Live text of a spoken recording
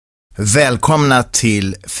Välkomna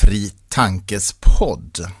till Fri Tankes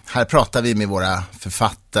podd. Här pratar vi med våra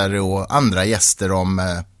författare och andra gäster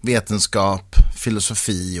om vetenskap,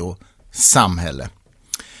 filosofi och samhälle.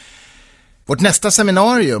 Vårt nästa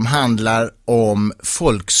seminarium handlar om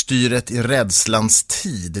folkstyret i rädslans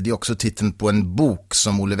tid. Det är också titeln på en bok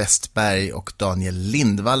som Olle Westberg och Daniel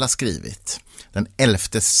Lindvall har skrivit. Den 11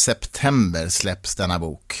 september släpps denna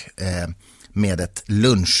bok med ett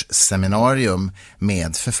lunchseminarium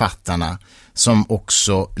med författarna som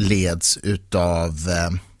också leds utav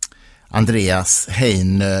Andreas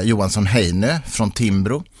Johansson Heinö från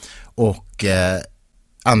Timbro och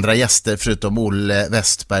andra gäster förutom Olle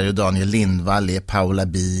Westberg och Daniel Lindvall är Paula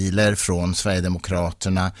Biler från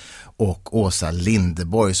Sverigedemokraterna och Åsa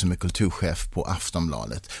Lindeborg som är kulturchef på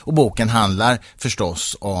Aftonbladet. Och boken handlar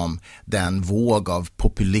förstås om den våg av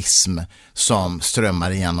populism som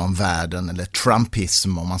strömmar igenom världen, eller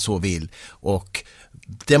trumpism om man så vill, och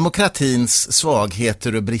demokratins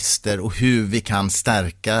svagheter och brister och hur vi kan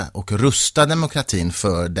stärka och rusta demokratin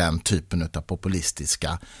för den typen av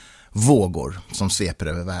populistiska vågor som sveper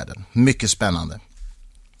över världen. Mycket spännande.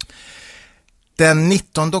 Den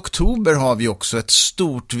 19 oktober har vi också ett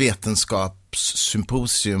stort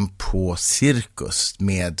vetenskapssymposium på Cirkus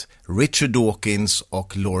med Richard Dawkins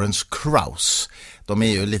och Lawrence Krauss. De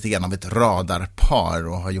är ju lite grann av ett radarpar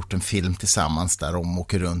och har gjort en film tillsammans där de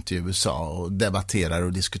åker runt i USA och debatterar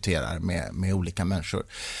och diskuterar med olika människor.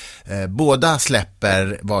 Båda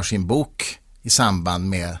släpper varsin bok i samband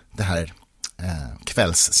med det här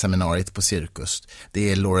kvällsseminariet på Cirkus.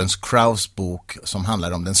 Det är Lawrence Krauss bok som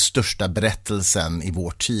handlar om den största berättelsen i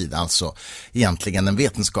vår tid, alltså egentligen den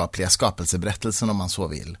vetenskapliga skapelseberättelsen om man så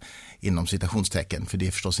vill, inom citationstecken, för det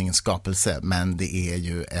är förstås ingen skapelse, men det är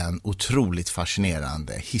ju en otroligt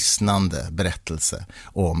fascinerande, hisnande berättelse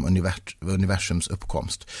om universums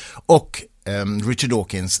uppkomst. Och Richard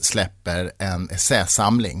Dawkins släpper en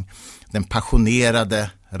essäsamling. Den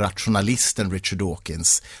passionerade rationalisten Richard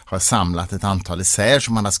Dawkins har samlat ett antal essäer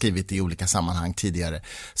som han har skrivit i olika sammanhang tidigare,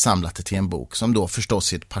 samlat det till en bok som då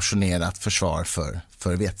förstås är ett passionerat försvar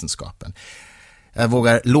för vetenskapen. Jag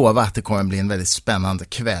vågar lova att det kommer bli en väldigt spännande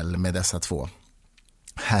kväll med dessa två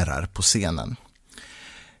herrar på scenen.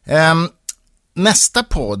 Nästa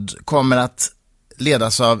podd kommer att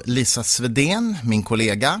ledas av Lisa Svedén, min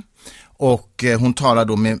kollega. Och hon talar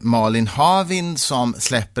då med Malin Havin som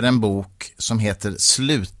släpper en bok som heter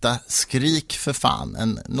Sluta skrik för fan.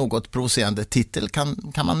 En något provocerande titel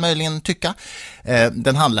kan man möjligen tycka.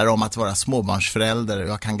 Den handlar om att vara småbarnsförälder.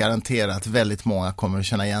 Jag kan garantera att väldigt många kommer att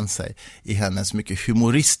känna igen sig i hennes mycket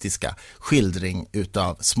humoristiska skildring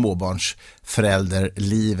utav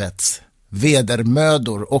småbarnsförälderlivets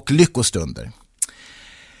vedermödor och lyckostunder.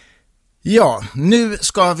 Ja, nu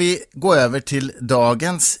ska vi gå över till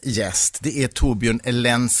dagens gäst. Det är Torbjörn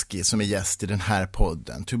Elensky som är gäst i den här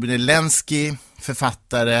podden. Torbjörn Elensky,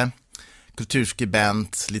 författare,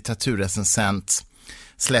 kulturskribent, litteraturrecensent,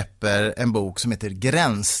 släpper en bok som heter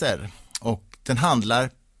Gränser. Och den handlar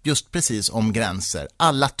just precis om gränser.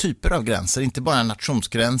 Alla typer av gränser, inte bara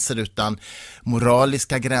nationsgränser utan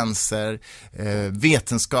moraliska gränser,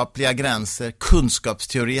 vetenskapliga gränser,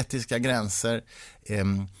 kunskapsteoretiska gränser,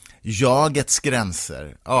 jagets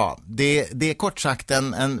gränser. Ja, det är kort sagt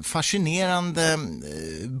en fascinerande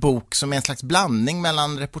bok som är en slags blandning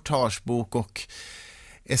mellan reportagebok och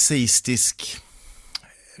essayistisk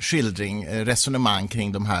skildring, resonemang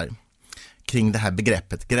kring det här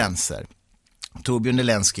begreppet gränser. Torbjörn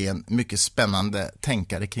Elensky är en mycket spännande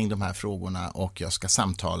tänkare kring de här frågorna och jag ska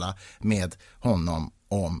samtala med honom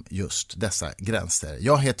om just dessa gränser.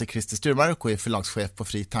 Jag heter Christer Sturmark och är förlagschef på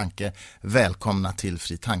Fri Tanke. Välkomna till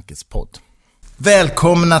Fri Tankes podd.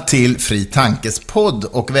 Välkomna till Fri Tankes podd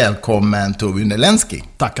och välkommen Torbjörn Elensky.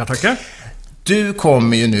 Tackar. Du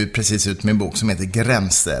kommer ju nu precis ut med en bok som heter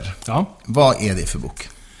Gränser. Ja. Vad är det för bok?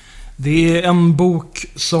 Det är en bok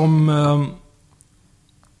som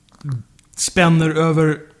spänner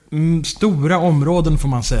över stora områden får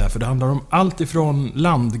man säga, för det handlar om allt ifrån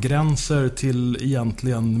landgränser till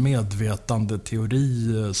egentligen medvetande,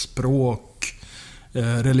 teori, språk,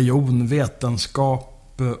 religion,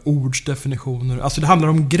 vetenskap, ordsdefinitioner. Alltså det handlar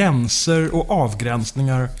om gränser och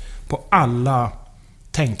avgränsningar på alla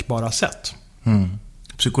tänkbara sätt.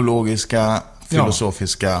 Psykologiska,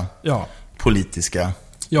 filosofiska, politiska.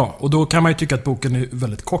 Ja, och då kan man ju tycka att boken är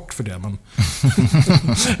väldigt kort för det, men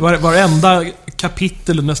varenda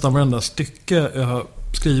kapitel och nästan varenda stycke jag har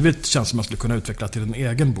skrivit känns som man skulle kunna utveckla till en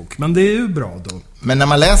egen bok. Men det är ju bra då. Men när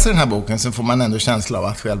man läser den här boken så får man ändå känsla av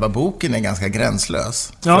att själva boken är ganska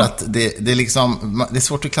gränslös. Ja. För att det är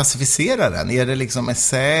svårt att klassificera den. Är det liksom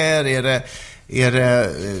essäer? Är det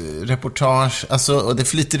reportage? Alltså, och det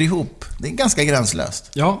flyter ihop. Det är ganska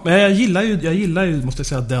gränslöst. Ja, men jag gillar ju måste jag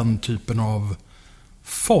säga, den typen av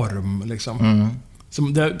form liksom.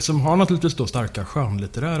 Som har naturligtvis då starka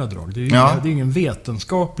skönlitterära drag. Det är ingen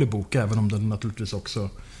vetenskaplig bok, även om den naturligtvis också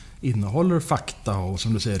innehåller fakta och,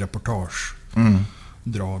 som du säger,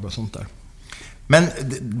 reportagedrag och sånt där. Men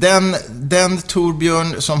den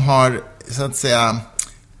Torbjörn som har, så att säga,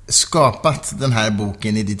 skapat den här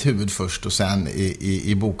boken i ditt huvud först och sen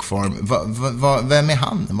i bokform, vem är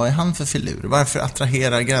han? Vad är han för filur? Varför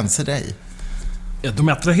attraherar gränser dig? Ja, de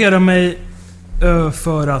attraherar mig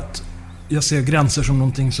för att jag ser gränser som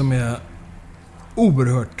någonting som är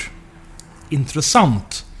oerhört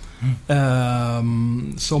intressant. Det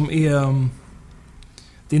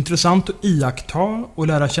är intressant att iaktta och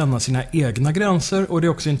lära känna sina egna gränser, och det är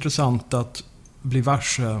också intressant att bli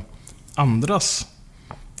varse andras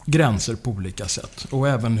gränser på olika sätt, och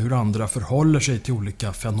även hur andra förhåller sig till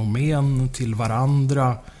olika fenomen, till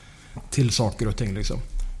varandra, till saker och ting liksom.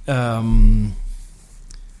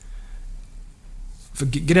 För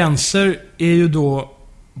gränser är ju då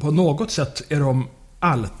på något sätt är de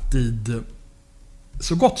alltid,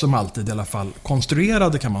 så gott som alltid i alla fall,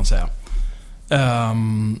 konstruerade, kan man säga.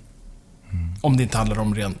 Om det inte handlar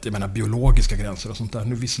om rent, jag menar, biologiska gränser och sånt där.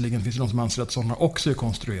 Nu visserligen finns det de som anser att sådana också är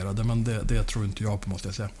konstruerade, men det tror inte jag på, måste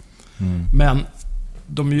jag säga. Men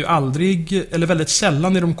de är ju aldrig, eller väldigt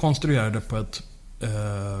sällan är de konstruerade på ett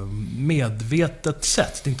medvetet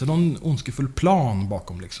sätt. Det är inte någon ondskefull plan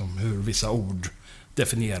bakom liksom, hur vissa ord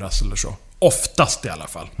definieras eller så. Oftast i alla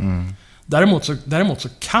fall. Däremot så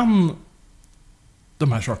kan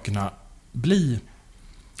de här sakerna bli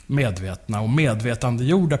medvetna och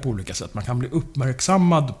medvetandegjorda på olika sätt. Man kan bli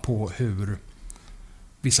uppmärksammad på hur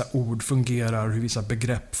vissa ord fungerar, hur vissa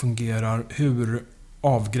begrepp fungerar, hur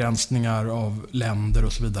avgränsningar av länder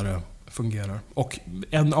och så vidare fungerar. Och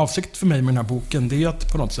en avsikt för mig med den här boken, det är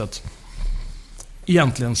att på något sätt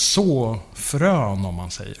egentligen så frön, om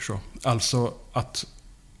man säger så. Alltså att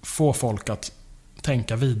få folk att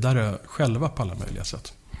tänka vidare själva på alla möjliga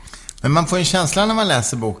sätt. Men man får en känsla när man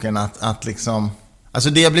läser boken att liksom... Alltså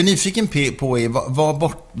det jag blir nyfiken på är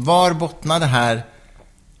var bottnar det här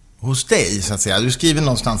hos dig, så att säga. Du skriver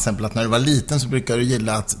någonstans exempel att när du var liten så brukar du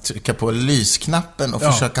gilla att trycka på lysknappen och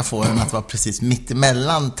försöka få den att vara precis mitt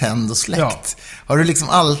emellan tänd och släckt. Ja. Har du liksom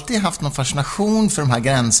alltid haft någon fascination för de här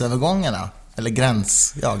gränsövergångarna? Eller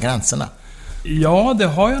gränserna? Ja, det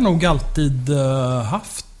har jag nog alltid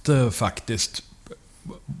haft faktiskt.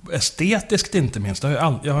 Estetiskt inte minst.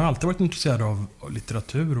 Jag har alltid varit intresserad av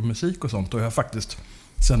litteratur och musik och sånt. Och jag har faktiskt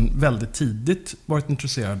sen väldigt tidigt varit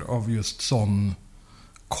intresserad av just sån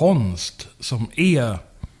konst som är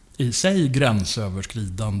i sig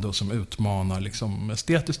gränsöverskridande och som utmanar liksom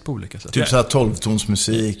estetiskt på olika sätt. Typ så här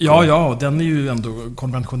 12-tonsmusik. Ja, den är ju ändå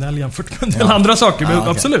konventionell jämfört med en del andra saker. Men okay.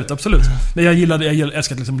 Absolut. Men jag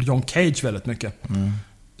älskar liksom John Cage väldigt mycket.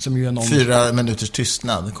 Som ju är 4 minuters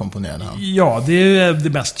tystnad komponerade han. Ja, det är det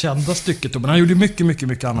mest kända stycket. Men han gjorde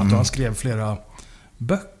mycket annat och han skrev flera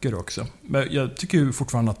böcker också. Men jag tycker ju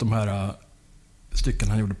fortfarande att de här stycken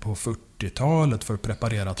han gjorde på 40-talet för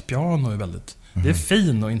preparerat piano är väldigt... Det är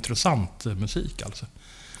fin och intressant musik alltså.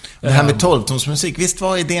 Det här med 12-tonsmusik, visst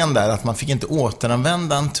var idén där att man fick inte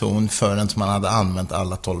återanvända en ton förrän man hade använt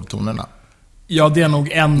alla 12-tonerna? Ja, det är nog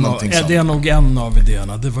en av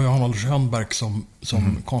idéerna. Det var ju Arnold Schönberg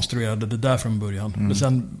som konstruerade det där från början. Men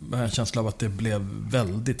sen har jag en känsla av att det blev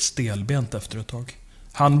väldigt stelbent efter ett tag.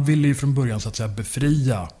 Han ville ju från början så att säga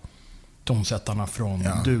befria tonsättarna från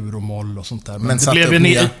dur och moll och sånt där. Men det blev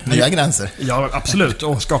nya gränser. Ja, absolut.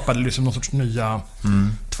 Och skapade liksom någon sorts nya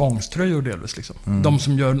tvångströjor delvis liksom. De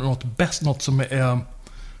som gör något som är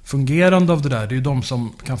fungerande av det där, det är ju de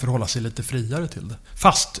som kan förhålla sig lite friare till det.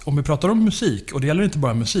 Fast om vi pratar om musik, och det gäller inte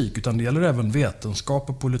bara musik utan det gäller även vetenskap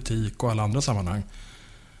och politik och alla andra sammanhang,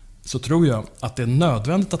 så tror jag att det är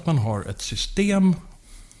nödvändigt att man har ett system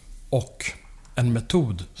och en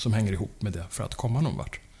metod som hänger ihop med det för att komma någon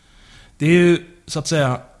vart. Det är ju så att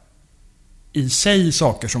säga i sig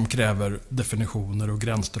saker som kräver definitioner och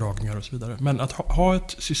gränsdragningar och så vidare. Men att ha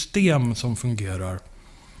ett system som fungerar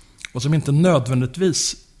och som inte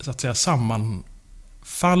nödvändigtvis så att säga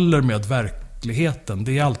sammanfaller med verkligheten.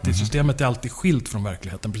 Det är alltid, systemet är alltid skilt från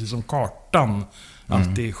verkligheten, precis som kartan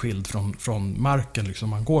alltid är skild från marken liksom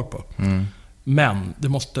man går på. Men det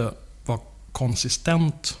måste vara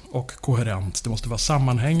konsistent och koherent. Det måste vara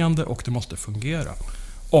sammanhängande och det måste fungera.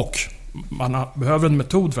 Och man behöver en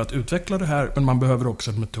metod för att utveckla det här, men man behöver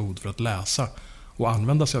också en metod för att läsa och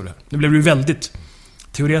använda sig av det. Det blev ju väldigt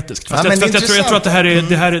teoretiskt. Fast jag tror att det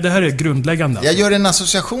här är grundläggande. Jag gör en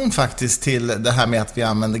association faktiskt till det här med att vi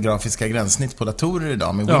använder grafiska gränssnitt på datorer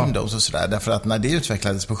idag med Windows och sådär. Därför att när det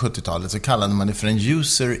utvecklades på 70-talet så kallade man det för en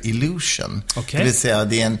user illusion. Okay. Det vill säga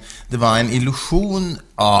det var en illusion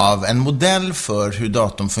av en modell för hur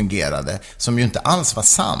datorn fungerade som ju inte alls var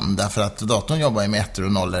sann, därför att datorn jobbar med ettor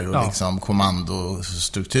och nollor och liksom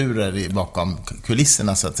kommandostrukturer bakom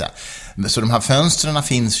kulisserna så att säga. Så de här fönstren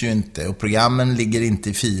finns ju inte och programmen ligger inte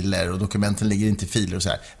i filer och dokumenten ligger inte i filer och så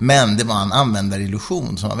här. Men det var en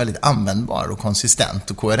användarillusion som var väldigt användbar och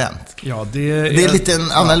konsistent och koherent. Ja, det är lite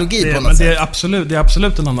en analogi på något sätt. Det är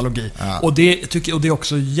absolut en analogi. Ja. Och det är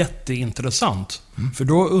också jätteintressant. För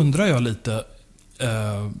då undrar jag lite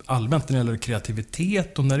allmänt när det gäller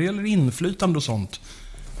kreativitet och när det gäller inflytande och sånt.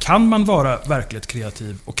 Kan man vara verkligt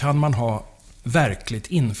kreativ och kan man ha verkligt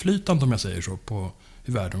inflytande, om jag säger så, på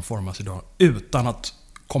hur världen formas idag utan att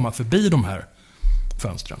komma förbi de här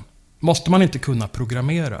fönstren? Måste man inte kunna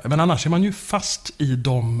programmera? Men annars är man ju fast i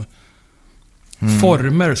de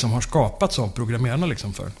former som har skapats av programmerarna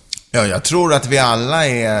liksom för. Ja, jag tror att vi alla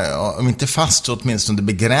är, om inte fast så åtminstone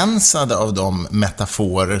begränsade av de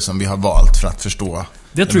metaforer som vi har valt för att förstå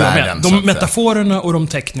det tror jag med. De metaforerna och de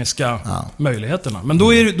tekniska möjligheterna. Men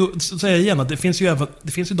då säger jag igen att det finns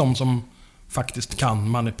ju de som faktiskt kan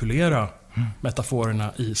manipulera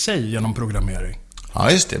metaforerna i sig genom programmering.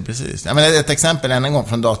 Ja, just det, precis. Ja, men ett exempel en gång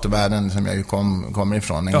från datorvärlden som jag ju kommer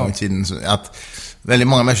ifrån en gång i tiden, att väldigt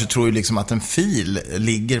många människor tror ju liksom att en fil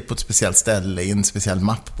ligger på ett speciellt ställe i en speciell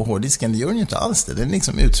mapp på hårddisken. Det gör den ju inte alls det. Den är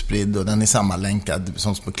liksom utspridd och den är sammanlänkad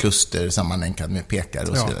som små kluster, sammanlänkad med pekare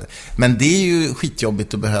och så vidare. Men det är ju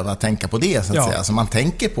skitjobbigt att behöva tänka på det så att säga. Så man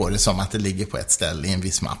tänker på det som att det ligger på ett ställe i en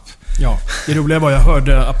viss mapp. Ja, det roliga var jag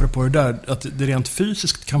hörde apropå det där att det rent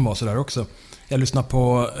fysiskt kan vara så där också. Jag lyssnade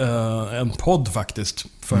på en podd faktiskt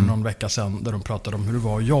för någon vecka sedan där de pratade om hur det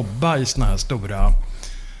var att jobba i såna här stora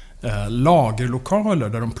lagerlokaler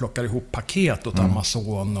där de plockar ihop paket åt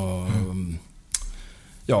Amazon och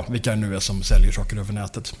vilka det nu är som säljer saker över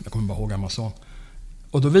nätet. Jag kommer bara ihåg Amazon.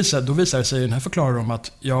 Och då visar det sig i den här förklarar de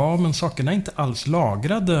att men sakerna är inte alls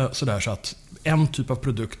lagrade sådär så att en typ av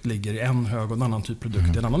produkt ligger i en hög och en annan typ av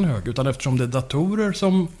produkt i en annan hög. Utan eftersom det är datorer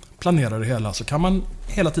som planerar det hela så kan man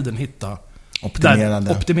hela tiden hitta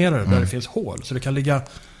optimerade där det finns hål. Så det kan ligga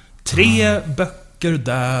 3 böcker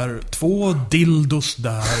där, 2 dildos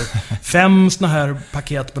där, 5 såna här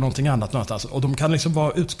paket med någonting annat någonstans. Och de kan liksom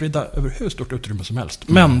vara utspridda över hur stort utrymme som helst.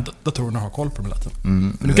 Men datorerna har koll på dem hela tiden.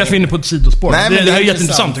 Men nu kanske vi är inne på ett sidospår. Nej, det här är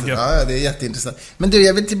jätteintressant tycker jag. Ja, det är jätteintressant. Men du,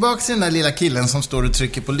 jag vill tillbaka till den där lilla killen som står och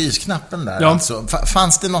trycker på lysknappen där. Ja. Alltså,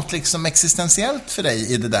 fanns det något liksom existentiellt för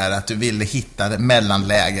dig i det där att du ville hitta det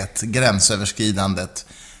mellanläget, gränsöverskridandet?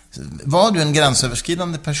 Var du en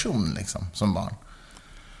gränsöverskridande person liksom, som barn?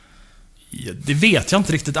 Det vet jag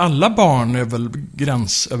inte riktigt. Alla barn är väl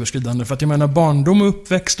gränsöverskridande. För att jag menar, barndom och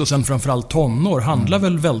uppväxt och sen framförallt tonår handlar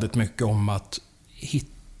väl väldigt mycket om att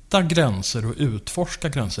hitta gränser och utforska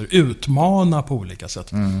gränser. Utmana på olika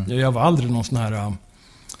sätt. Jag var aldrig någon sån här...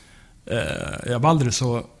 jag var aldrig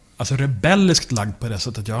så... Alltså rebelliskt lagd på det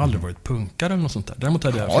sättet att jag aldrig varit punkare eller något sånt där. Däremot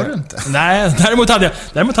hade jag du inte? Nej,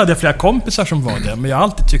 däremot hade jag flera kompisar som var det. Men jag har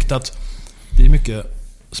alltid tyckt att det är mycket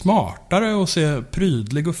smartare att se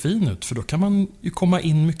prydlig och fin ut. För då kan man ju komma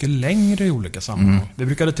in mycket längre i olika sammanhang. Vi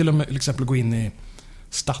brukade till exempel gå in i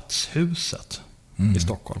Stadshuset i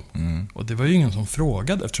Stockholm. Och det var ju ingen som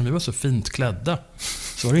frågade. Eftersom vi var så fint klädda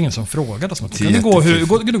så var det ingen som frågade. Som att, kan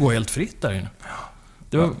du gå helt fritt där inne?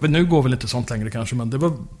 Nu går väl inte sånt längre kanske, men det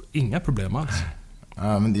var inga problem alls.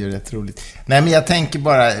 Ja, men det är ju rätt roligt. Nej, men jag tänker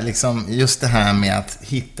bara liksom just det här med att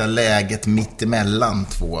hitta läget mitt emellan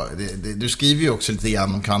två. Du skriver ju också lite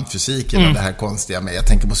grann om kvantfysiken och det här konstiga med, jag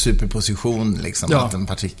tänker på superposition liksom, att en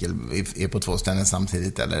partikel är på 2 ställen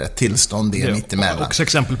samtidigt eller ett tillstånd är mitt emellan. Också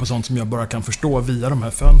exempel på sånt som jag bara kan förstå via de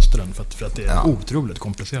här fönstren för att det är otroligt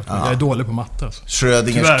komplicerat. Jag är dålig på matte alltså.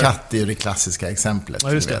 Schrödingers katt är ju det klassiska exemplet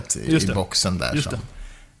i boxen där.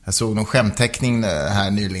 Jag såg någon skämtteckning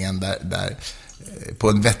här nyligen där på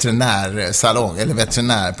en veterinärsalong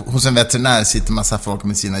eller hos en veterinär sitter massa folk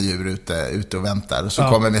med sina djur ute och väntar och så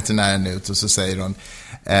kommer veterinären ut och så säger hon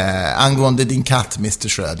angående din katt Mr.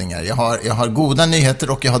 Schrödinger, jag har goda nyheter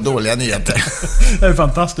och jag har dåliga nyheter. Det är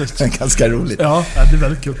fantastiskt. Det är ganska roligt. Ja, det är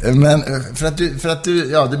väldigt kul. Men för att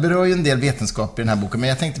du det berör ju en del vetenskap i den här boken, men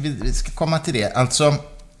jag tänkte vi ska komma till det. Alltså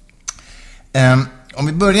om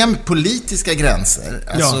vi börjar med politiska gränser,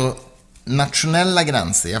 alltså nationella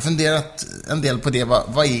gränser. Jag har funderat en del på det.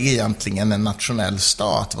 Vad är egentligen en nationell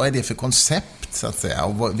stat? Vad är det för koncept vikt så att säga?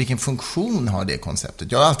 Och vilken funktion har det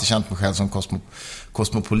konceptet? Jag har alltid känt mig själv som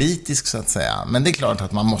kosmopolitisk så att säga. Men det är klart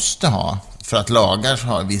att man måste ha, för att lagar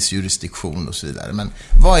har viss jurisdiktion och så vidare. Men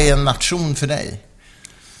vad är en nation för dig?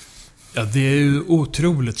 Ja, det är ju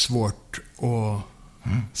otroligt svårt att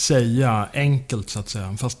säga enkelt så att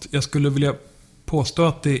säga. Fast jag skulle vilja påstå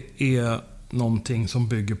att det är någonting som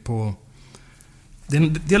bygger på...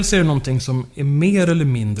 Dels är det någonting som är mer eller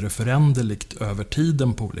mindre föränderligt över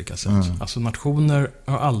tiden på olika sätt. Alltså nationer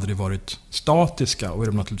har aldrig varit statiska och är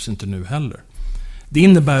de naturligtvis inte nu heller. Det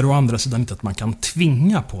innebär å andra sidan inte att man kan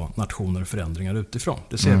tvinga på nationer förändringar utifrån.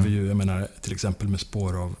 Det ser vi ju, jag menar, till exempel med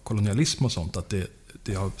spår av kolonialism och sånt, att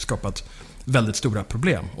det har skapat väldigt stora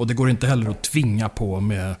problem. Och det går inte heller att tvinga på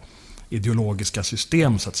med ideologiska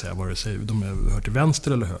system så att säga, vare sig de hör till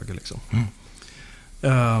vänster eller höger liksom.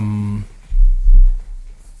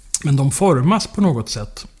 Men de formas på något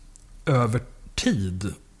sätt över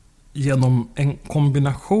tid genom en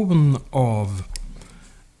kombination av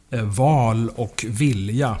val och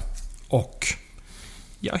vilja och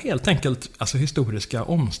helt enkelt alltså historiska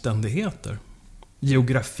omständigheter.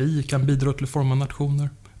 Geografi kan bidra till att forma nationer.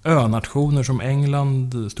 Önationer som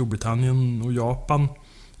England, Storbritannien och Japan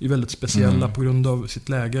är väldigt speciella på grund av sitt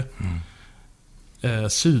läge.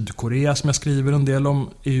 Sydkorea, som jag skriver en del om,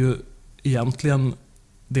 är ju egentligen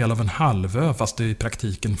del av en halvö, fast det i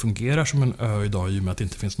praktiken fungerar som en ö idag i och med att det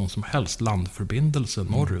inte finns någon som helst landförbindelse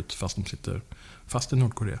norrut, fast de sitter fast i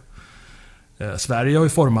Nordkorea. Sverige har ju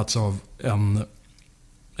formats av en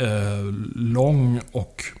lång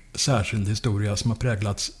och särskild historia som har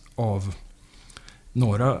präglats av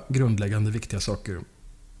några grundläggande viktiga saker.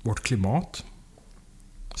 Vårt klimat,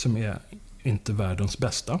 som är inte världens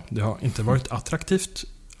bästa. Det har inte varit attraktivt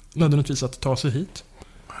nödvändigtvis att ta sig hit.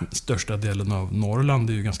 Största delen av Norrland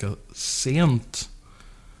är ju ganska sent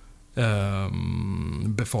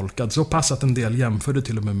befolkad. Så pass att en del jämförde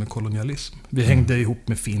till och med kolonialism. Vi hängde ihop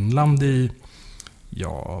med Finland i,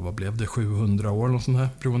 vad blev det, 700 år eller sånt här,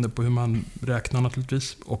 beroende på hur man räknar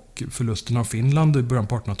naturligtvis. Och förlusten av Finland i början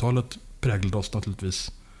på 1800-talet präglade oss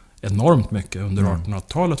naturligtvis enormt mycket under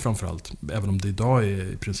 1800-talet framförallt. Även om det idag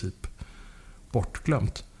är i princip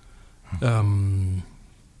bortglömt.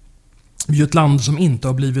 Vi är ett land som inte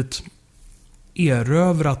har blivit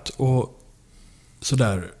erövrat och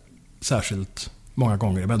sådär särskilt många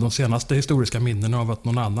gånger. Men de senaste historiska minnena av att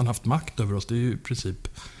någon annan haft makt över oss, det är ju i princip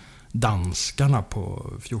danskarna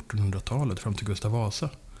på 1400-talet fram till Gustav Vasa.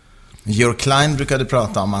 Georg Klein brukade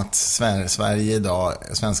prata om att Sverige idag,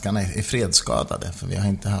 svenskarna är fredsskadade, för vi har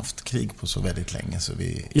inte haft krig på så väldigt länge, så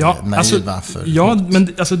vi är naiva för... Ja,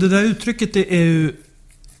 men alltså det där uttrycket det är ju,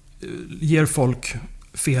 ger folk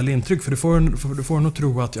fel intryck, för du får nog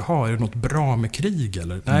tro att jaha, är det något bra med krig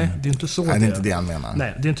eller? Nej, det är inte så. Nej, det är inte det han menar.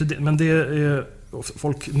 Nej, det är inte det, men det är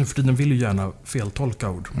folk nu för tiden vill ju gärna feltolka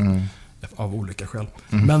ord av olika skäl.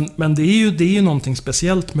 Men det är ju någonting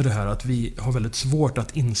speciellt med det här att vi har väldigt svårt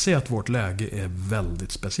att inse att vårt läge är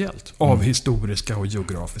väldigt speciellt av historiska och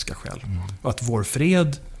geografiska skäl. Och att vår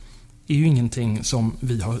fred är ju ingenting som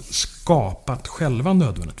vi har skapat själva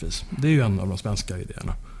nödvändigtvis. Det är ju en av de svenska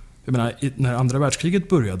idéerna. Jag menar, när andra världskriget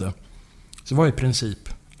började så var i princip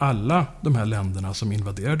alla de här länderna som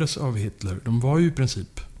invaderades av Hitler, de var ju i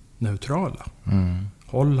princip neutrala.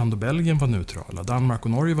 Holland och Belgien var neutrala, Danmark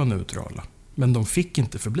och Norge var neutrala. Men de fick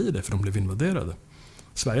inte förbli det för de blev invaderade.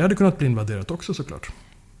 Sverige hade kunnat bli invaderat också såklart.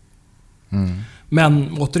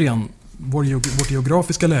 Men återigen, vårt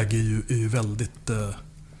geografiska läge är ju väldigt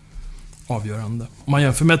avgörande. Om man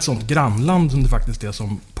jämför med ett sånt grannland som det faktiskt är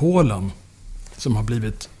som Polen, som har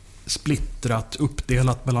blivit splittrat,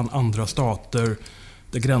 uppdelat mellan andra stater,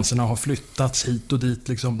 där gränserna har flyttats hit och dit.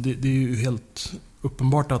 Liksom. Det är ju helt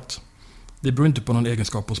uppenbart att det beror inte på någon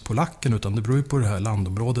egenskap hos polacken, utan det beror ju på det här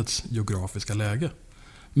landområdets geografiska läge.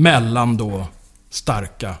 Mellan då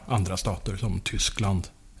starka andra stater som Tyskland,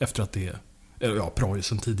 efter att det är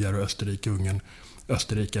Preussen tidigare, Österrike, Ungern,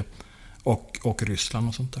 Österrike och Ryssland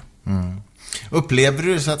och sånt där. Upplever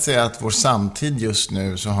du så att säga att vår samtid just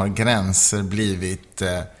nu så har gränser blivit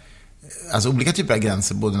alltså olika typer av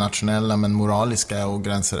gränser, både nationella men moraliska och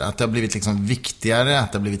gränser, att det har blivit liksom viktigare,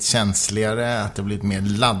 att det har blivit känsligare, att det har blivit mer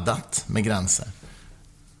laddat med gränser?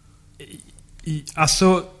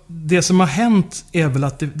 Alltså det som har hänt är väl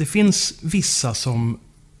att det finns vissa som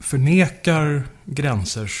förnekar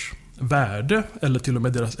gränsers värde eller till och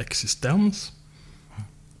med deras existens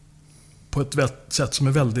på ett sätt som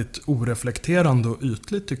är väldigt oreflekterande och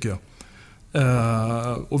ytligt, tycker jag.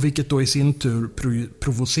 Och vilket då i sin tur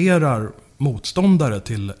provocerar motståndare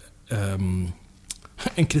till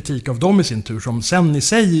en kritik av dem i sin tur, som sen i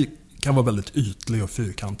sig kan vara väldigt ytlig och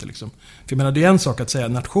fyrkantig. Liksom. För jag menar, det är en sak att säga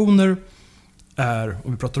nationer är,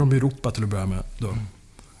 och vi pratar om Europa till att börja med då,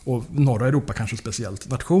 och norra Europa kanske speciellt.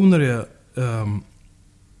 Nationer är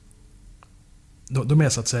de är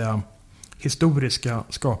så att säga historiska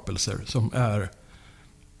skapelser som är,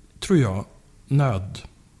 tror jag,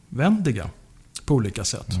 nödvändiga på olika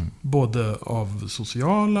sätt. Både av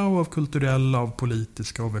sociala och av kulturella, av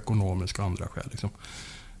politiska, av ekonomiska och andra skäl. Liksom.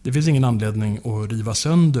 Det finns ingen anledning att riva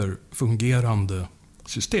sönder fungerande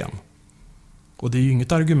system. Och det är ju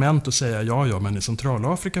inget argument att säga ja, men i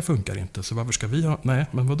Centralafrika funkar inte, så varför ska vi ha... Nej,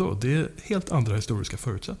 men vadå? Det är helt andra historiska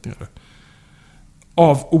förutsättningar.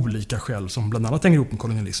 Av olika skäl som bland annat hänger ihop med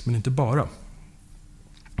kolonialismen, inte bara.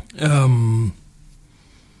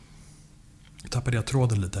 Tappade jag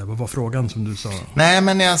tråden lite här. Vad var frågan som du sa? Nej,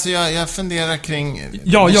 men alltså jag funderar kring...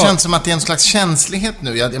 Ja. Det känns som att det är en slags känslighet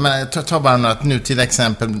nu. Jag menar, ta bara något nutida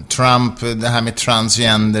exempel. Trump, det här med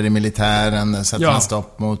transgender i militären, sätter han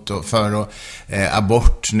stopp mot och för och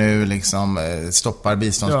abort nu, liksom, stoppar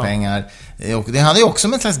biståndspengar. Och det hade ju också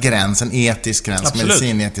med en slags gräns, en etisk gräns, absolut,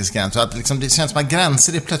 medicinetisk gräns. Så att liksom, det känns som att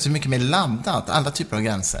gränser är plötsligt mycket mer laddat, alla typer av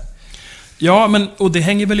gränser. Ja, men och det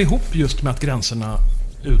hänger väl ihop just med att gränserna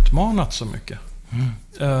utmanat så mycket.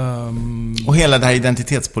 Och hela den här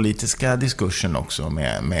identitetspolitiska diskursen också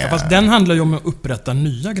med... Ja, fast den handlar ju om att upprätta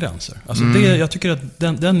nya gränser. Alltså jag tycker att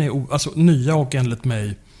den är alltså nya och enligt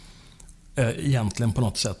mig egentligen på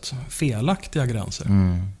något sätt felaktiga gränser.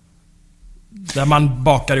 Där man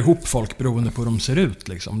bakar ihop folk beroende på hur de ser ut.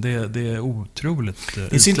 Liksom. Det är otroligt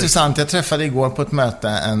det är så intressant. Jag träffade igår på ett möte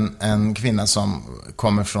en kvinna som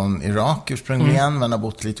kommer från Irak ursprungligen, men har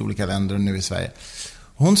bott i lite olika länder och nu i Sverige.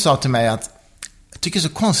 Hon sa till mig att jag tycker det är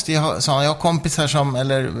så konstigt, jag har kompisar som,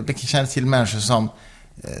 eller känner till människor som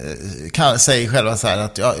säger själva så här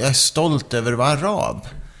att jag är stolt över att vara arab.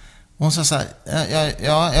 Och hon sa så här,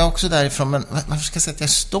 jag är också därifrån, men varför ska jag säga att jag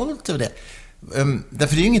är stolt över det?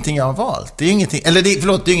 Därför det är ju ingenting jag har valt. Det är ingenting, det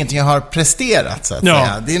är ingenting jag har presterat, så att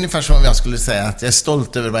säga. Det är ungefär som om jag skulle säga att jag är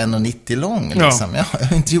stolt över att vara 1,90 lång. Liksom. Jag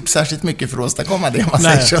har inte gjort särskilt mycket för att åstadkomma det, man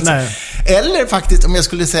säger så. Eller faktiskt, om jag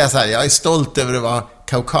skulle säga så här, jag är stolt över att vara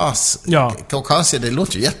Kaukasier, det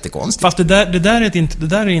låter ju jättekonstigt. Fast det där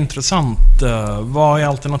är intressant. Vad är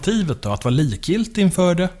alternativet då? Att vara likgiltig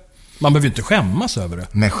inför det? Man behöver ju inte skämmas över det.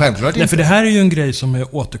 Nej, självklart inte. För det här är ju en grej som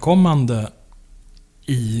är återkommande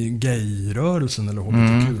i gayrörelsen eller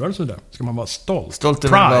hbtq-rörelsen där. Ska man vara stolt? Stolt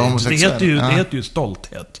över att vara homosexuell. Det heter ju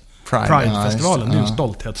stolthet. Pride-festivalen, det är ju en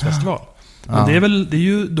stolthetsfestival. Men det är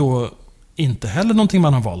ju då inte heller någonting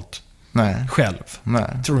man har valt själv.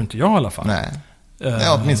 Tror inte jag i alla fall. Nej,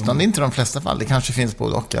 åtminstone inte i de flesta fall. Det kanske finns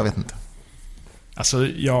både och, jag vet inte. Alltså,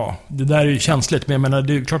 ja, det där är ju känsligt. Men jag menar,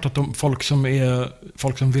 det är klart att folk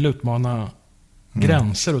som vill utmana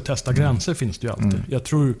gränser och testa gränser finns det ju alltid. Jag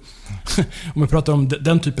tror, om vi pratar om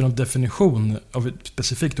den typen av definition av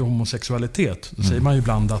specifikt homosexualitet, så säger man ju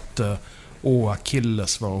ibland att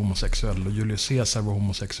Achilles var homosexuell och Julius Caesar var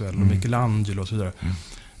homosexuell och Michelangelo och så vidare.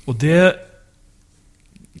 Och det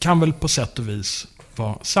kan väl på sätt och vis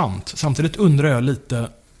vara sant. Samtidigt undrar jag lite,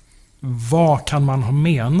 vad kan man ha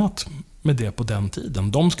menat med det på den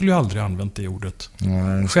tiden? De skulle ju aldrig använt det ordet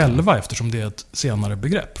själva, eftersom det är ett senare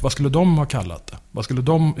begrepp. Vad skulle de ha kallat det? Vad skulle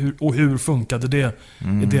hur funkade det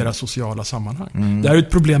i deras sociala sammanhang? Det här är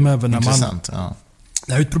ett problem även när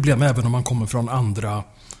det här är ett problem även om man kommer från andra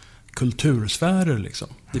kultursfärer liksom.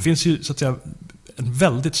 Det finns ju så att säga en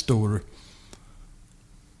väldigt stor,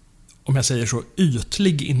 om jag säger så,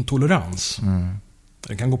 ytlig intolerans.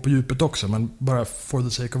 Den kan gå på djupet också, men bara for the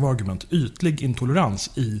sake of argument, ytlig intolerans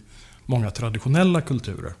i många traditionella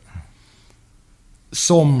kulturer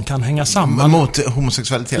som kan hänga samman mot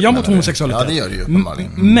homosexualitet. Ja, mot homosexualitet. Ja, det gör det ju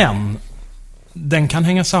uppenbarligen. Men den kan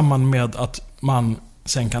hänga samman med att man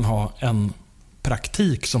sen kan ha en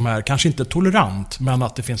praktik som är kanske inte tolerant, men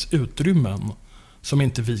att det finns utrymmen som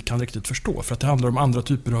inte vi kan riktigt förstå, för att det handlar om andra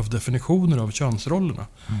typer av definitioner av könsrollerna.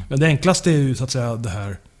 Men det enklaste är ju så att säga det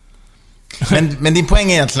här. Men din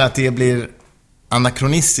poäng är egentligen att det blir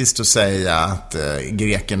anakronistiskt att säga att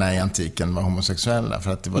grekerna i antiken var homosexuella,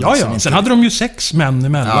 för att det var liksom inte... Sen hade de ju sex män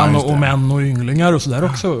emellan och män och ynglingar och sådär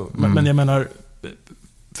också. Men jag menar,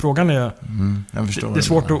 frågan är... jag förstår det är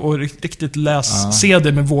svårt att riktigt se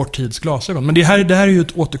det med vår tids glasögon. Men det här är ju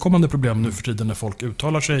ett återkommande problem nu för tiden när folk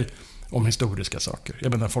uttalar sig om historiska saker.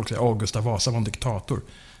 Jag menar, folk säger Gustav Vasa var en diktator.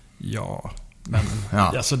 Ja, men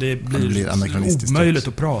alltså det blir omöjligt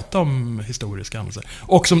att prata om historiska händelser.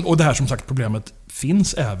 Och det här, som sagt, problemet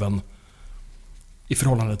finns även i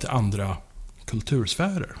förhållande till andra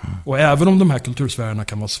kultursfärer. Och även om de här kultursfärerna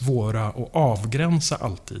kan vara svåra att avgränsa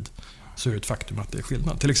alltid, så är det ett faktum att det är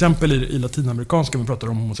skillnad. Till exempel i latinamerikanska, vi pratar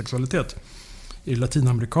om homosexualitet, i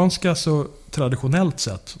latinamerikanska så traditionellt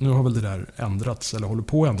sett, nu har väl det där ändrats eller håller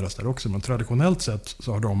på att ändras där också, men traditionellt sett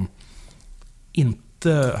så har de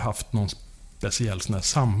inte haft någon speciell sån här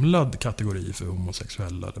samlad kategori för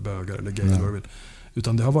homosexuella eller bögar eller gay,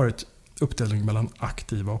 utan det har varit uppdelning mellan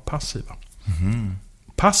aktiva och passiva.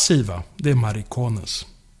 Passiva, det är maricones,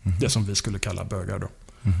 det som vi skulle kalla bögar då.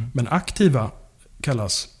 Men aktiva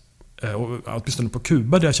kallas, åtminstone på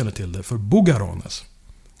Kuba där jag känner till det, för bugarones.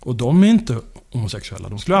 Och de är inte homosexuella,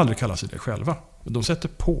 de skulle aldrig kalla sig det själva. Men de sätter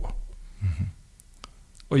på.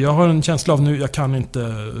 Och jag har en känsla av, nu, jag kan inte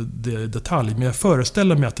det i detalj, men jag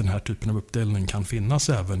föreställer mig att den här typen av uppdelning kan finnas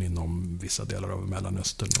även inom vissa delar av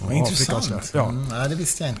Mellanöstern och Afrika. Intressant. Ja. Nej, det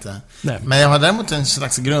visste jag inte. Nej. Men jag har däremot en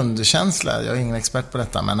slags grundkänsla, jag är ingen expert på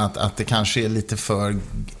detta, men att det kanske är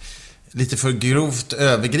lite för grovt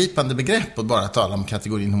övergripande begrepp att bara tala om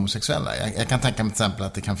kategorin homosexuella. Jag kan tänka mig till exempel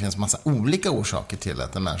att det kan finnas massa olika orsaker till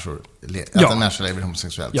att en människa lever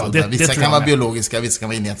homosexuellt. Ja, vissa kan vara biologiska, vissa kan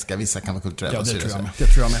vara genetiska, vissa kan vara kulturella. Ja, det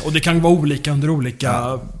tror jag med. Och det kan vara olika under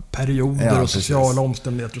olika perioder och sociala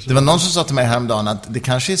omständigheter. Och så. Det var någon som sa till mig häromdagen att det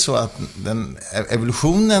kanske är så att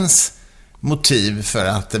evolutionens motiv för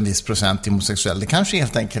att en viss procent är homosexuell, det kanske är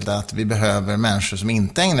helt enkelt att vi behöver människor som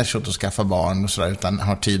inte ägnar sig åt att skaffa barn och sådär, utan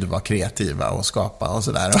har tid att vara kreativa och skapa och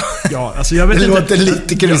sådär. Ja, alltså jag vet det inte. Låter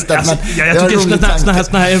lite krystat, men jag tycker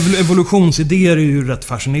såna här evolutionsidéer är ju rätt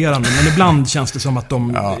fascinerande, men ibland känns det som att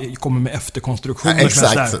de kommer med efterkonstruktioner. Ja,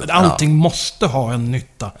 exakt. Allting måste ha en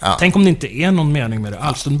nytta. Ja. Tänk om det inte är någon mening med det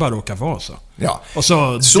alls, den bara råkar vara så. Ja. Och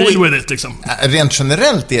så deal with it liksom. Rent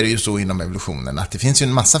generellt är det ju så inom evolutionen att det finns ju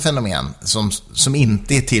en massa fenomen som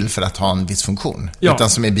inte är till för att ha en viss funktion, utan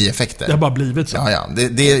som är bieffekter. Det har bara blivit så. Ja.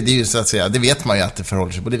 Det är ju så att säga, det vet man ju att det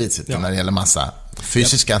förhåller sig på det viset när det gäller massa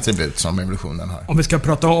fysiska attribut som evolutionen har. Om vi ska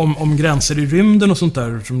prata om gränser i rymden och sånt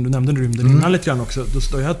där, som du nämnde rymden innan lite grann också,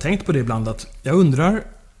 då har jag tänkt på det ibland att jag undrar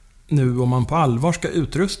nu om man på allvar ska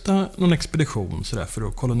utrusta någon expedition så där, för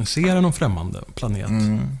att kolonisera någon främmande planet.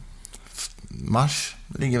 Mars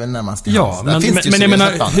ligger väl närmast i hans. Men jag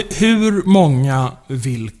menar, hur många,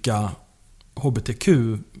 vilka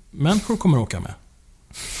HBTQ-människor kommer att åka med?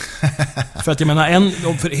 För att jag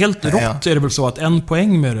menar, för helt rått är det väl så att en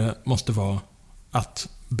poäng med det måste vara att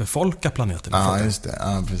befolka planeten. Ja, just det.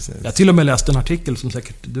 Ja, precis. Jag till och med läste en artikel som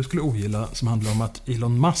säkert du skulle ogilla, som handlar om att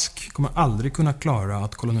Elon Musk kommer aldrig kunna klara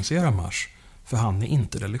att kolonisera Mars, för han är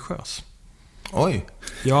inte religiös. Oj.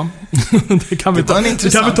 Ja, det kan vi ta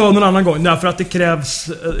någon annan gång. För att det krävs,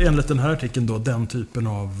 enligt den här artikeln då, den typen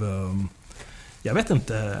av, jag vet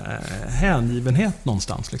inte, hängivenhet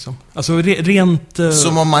någonstans liksom. Alltså rent...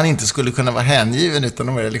 Som om man inte skulle kunna vara hängiven utan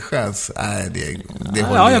att vara religiös. Nej, det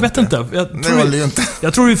håller jag vet inte.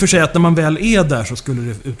 Jag tror i och för sig att när man väl är där så skulle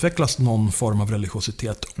det utvecklas någon form av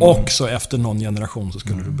religiositet. Och så efter någon generation så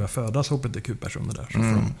skulle det börja födas HBTQ-personer där.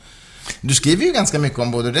 Du skriver ju ganska mycket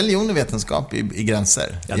om både religion och vetenskap i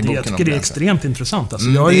gränser. Ja, jag tycker det är extremt intressant. Alltså,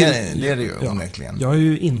 det är det ju onekligen.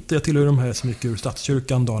 Jag tillhör de här som gick ur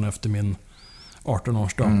statskyrkan dagen efter min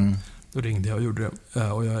 18-årsdag. Då ringde jag och gjorde det.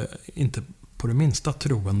 Och jag är inte på det minsta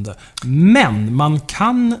troende. Men man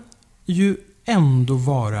kan ju ändå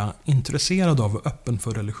vara intresserad av och öppen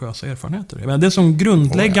för religiösa erfarenheter. Men det är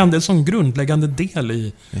som grundläggande del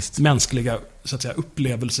i mänskliga, så att säga,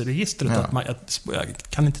 upplevelseregistret. Att jag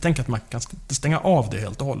kan inte tänka att man kan stänga av det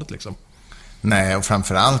helt och hållet liksom. Nej, och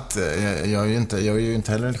framförallt, jag är ju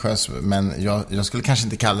inte heller religiös, men jag skulle kanske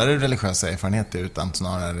inte kalla det religiösa erfarenheter, utan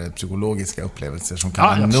snarare psykologiska upplevelser som kan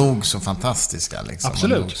vara nog så fantastiska. Liksom,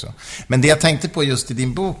 absolut. Men det jag tänkte på just i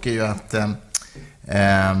din bok är ju att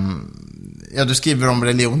du skriver om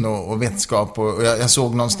religion och vetenskap, och jag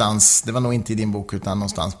såg någonstans, det var nog inte i din bok utan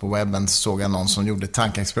någonstans på webben, så såg jag någon som gjorde ett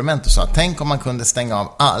tankeexperiment och sa, tänk om man kunde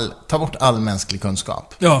ta bort all mänsklig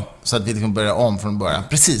kunskap. Ja. Så att vi liksom börjar om från början,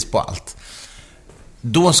 precis på allt.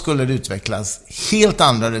 Då skulle det utvecklas helt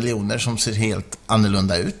andra religioner som ser helt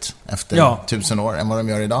annorlunda ut efter 1000 år än vad de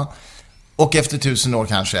gör idag. Och efter 1000 år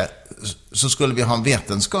kanske så skulle vi ha en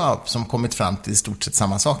vetenskap som kommit fram till i stort sett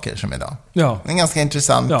samma saker som idag. Ja. En ganska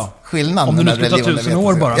intressant skillnad. Om du nu skulle ta 1000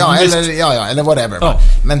 år bara. Eller whatever. Ja.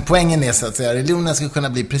 Men poängen är så att säga, religionen skulle kunna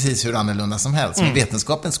bli precis hur annorlunda som helst. Men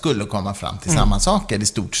vetenskapen skulle komma fram till samma saker i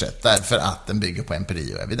stort sett, därför att den bygger på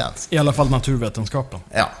empiri och evidens. I alla fall naturvetenskapen.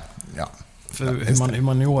 Ja. För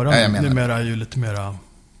humaniora numera är ju lite mera...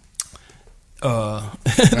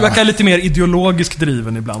 det verkar lite mer ideologiskt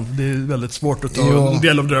driven ibland. Det är väldigt svårt att ta en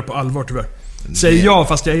del av det där på allvar, tyvärr. Säger jag,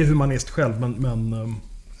 fast jag är humanist själv, men...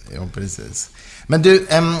 Ja, precis. Men du,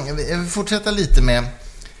 jag vill fortsätta lite med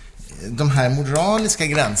de här moraliska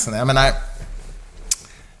gränserna. Jag menar,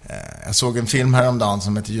 Jag såg en film häromdagen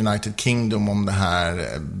som heter United Kingdom om det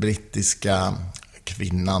här brittiska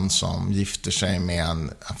kvinnan som gifter sig med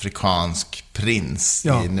en afrikansk prins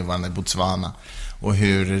i nuvarande Botswana. Och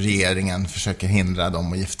hur regeringen försöker hindra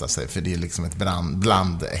dem att gifta sig. För det är liksom ett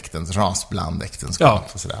rasblandäktenskap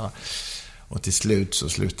och sådär. Och till slut så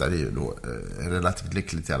slutar det ju då relativt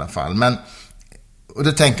lyckligt i alla fall. Men, och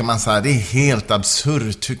då tänker man så här, det är helt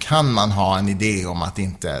absurt. Hur kan man ha en idé om att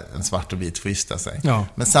inte en svart och vit får gifta sig? Ja.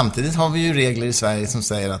 Men samtidigt har vi ju regler i Sverige som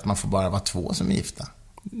säger att man får bara vara 2 som är gifta.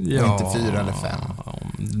 Ja, och inte 4 eller 5.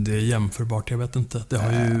 Det är jämförbart, jag vet inte. Det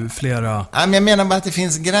har ju flera... Men jag menar bara att det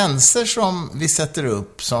finns gränser som vi sätter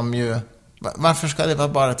upp som ju... Varför ska det vara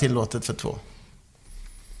bara tillåtet för 2?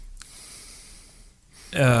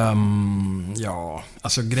 Ja,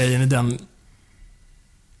 alltså grejen är den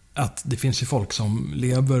att det finns ju folk som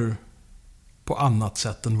lever på annat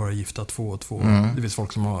sätt än vara gifta 2 och 2. Det finns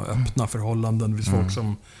folk som har öppna förhållanden. Det finns folk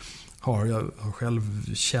som har... Jag har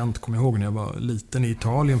själv kommer jag ihåg när jag var liten i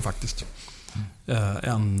Italien faktiskt.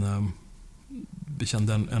 Vi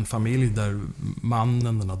kände en familj där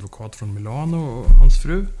mannen, en advokat från Milano och hans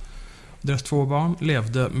fru, deras 2 barn,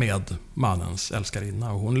 levde med mannens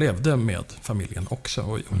älskarinna. Och hon levde med familjen också.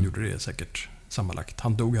 Och hon gjorde det säkert sammanlagt.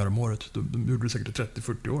 Han dog här om året. De gjorde det säkert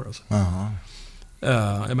 30-40 år. Alltså.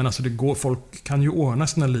 Jag menar, alltså folk kan ju ordna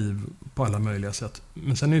sina liv på alla möjliga sätt.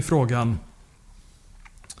 Men sen är ju frågan...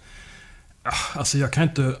 Alltså jag kan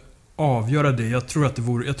inte avgöra det. Jag tror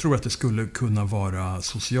att det skulle kunna vara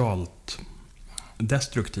socialt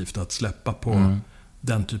destruktivt att släppa på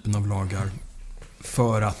den typen av lagar.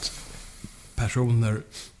 För att personer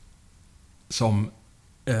som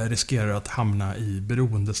riskerar att hamna i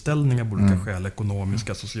beroendeställning av olika skäl,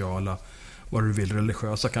 ekonomiska, sociala, vad du vill,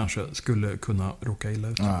 religiösa kanske, skulle kunna råka illa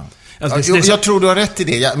ut. Alltså, jag tror du har rätt i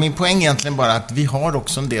det. Min poäng är egentligen bara att vi har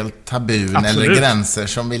också en del tabun eller gränser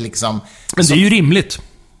som vi liksom... Men det är ju rimligt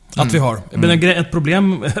att vi har. Men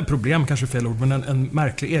ett problem kanske är fel ord, men en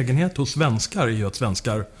märklig egenhet hos svenskar är ju att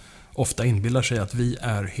svenskar ofta inbillar sig att vi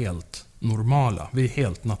är helt normala. Vi är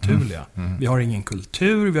helt naturliga. Vi har ingen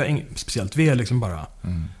kultur, speciellt vi är liksom bara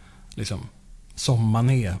liksom, som man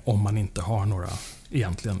är om man inte har några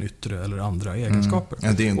egentligen yttre eller andra egenskaper.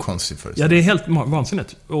 Ja, det är ju en konstig föreställning. Ja, det är helt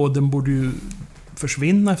vansinnigt. Och den borde ju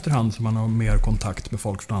försvinna efterhand så man har mer kontakt med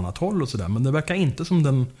folk från annat håll och sådär. Men det verkar inte som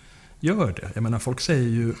den gör det. Jag menar, folk säger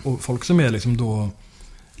ju, och folk som är liksom då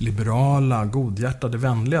liberala, godhjärtade,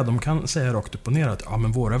 vänliga, de kan säga rakt upp och ner att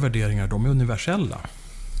men våra värderingar, de är universella.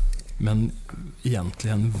 Men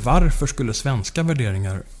egentligen, varför skulle svenska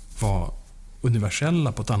värderingar vara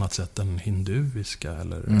universella på ett annat sätt än hinduiska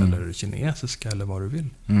eller kinesiska eller vad du vill?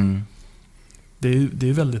 Det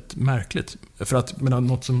är väldigt märkligt. För att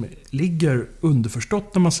något som ligger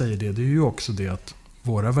underförstått när man säger det är ju också det att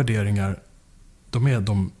våra värderingar, de är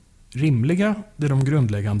de rimliga, det är de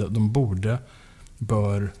grundläggande, de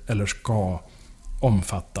bör eller ska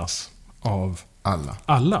omfattas av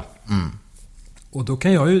alla. Och då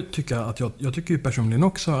kan jag ju tycka att jag tycker ju personligen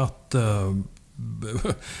också att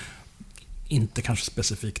inte kanske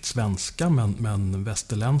specifikt svenska, men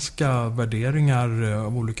västerländska värderingar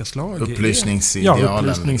av olika slag.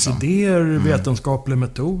 Upplysningsidéer, vetenskaplig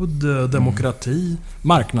metod, demokrati,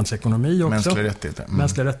 marknadsekonomi också.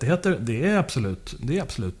 Mänskliga rättigheter, det är absolut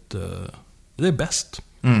det är bäst.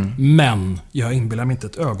 Men jag inbillar mig inte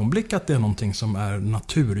ett ögonblick att det är någonting som är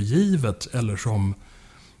naturgivet eller som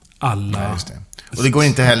alla... Ja, just det. Och det går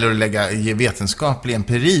inte heller att ge vetenskaplig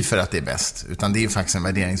empiri för att det är bäst, utan det är ju faktiskt en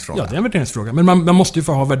värderingsfråga. Ja, det är en värderingsfråga. Men man måste ju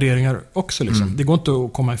få ha värderingar också. Liksom. Det går inte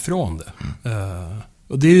att komma ifrån det.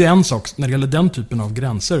 Och det är ju en sak, när det gäller den typen av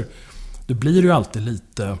gränser, då blir det ju alltid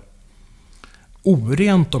lite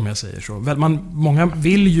orent, om jag säger så. Många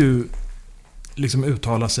vill ju liksom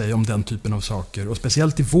uttala sig om den typen av saker, och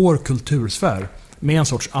speciellt i vår kultursfär, med en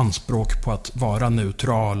sorts anspråk på att vara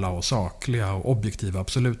neutrala och sakliga och objektiva,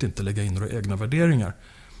 absolut inte lägga in några egna värderingar.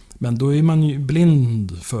 Men då är man ju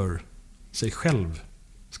blind för sig själv,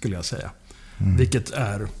 skulle jag säga. Vilket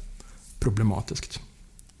är problematiskt.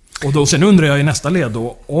 Och då, sen undrar jag i nästa led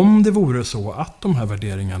då, om det vore så att de här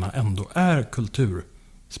värderingarna ändå är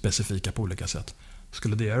kulturspecifika på olika sätt,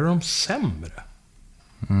 skulle det göra dem sämre?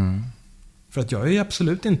 För att jag är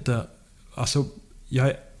absolut inte... Alltså, jag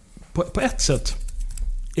är, på ett sätt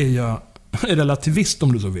är jag relativist,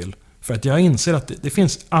 om du så vill. För att jag inser att det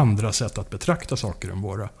finns andra sätt att betrakta saker än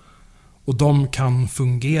våra. Och de kan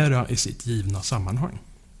fungera i sitt givna sammanhang.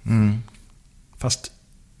 Fast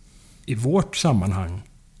i vårt sammanhang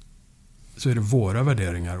så är det våra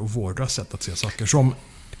värderingar och våra sätt att se saker som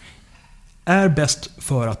är bäst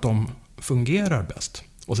för att de fungerar bäst.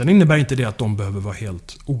 Och sen innebär inte det att de behöver vara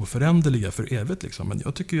helt oföränderliga för evigt. Liksom. Men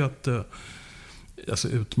jag tycker ju att alltså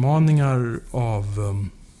utmaningar av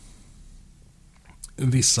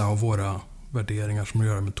vissa av våra värderingar som har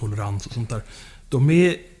att göra med tolerans och sånt där, de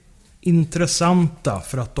är intressanta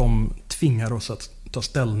för att de tvingar oss att ta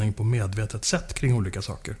ställning på medvetet sätt kring olika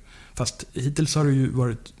saker. Fast hittills har det ju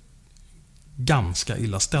varit ganska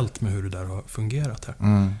illa ställt med hur det där har fungerat här.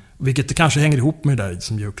 Vilket det kanske hänger ihop med det där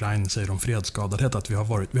som Joe Klein säger om fredsskadadhet, att vi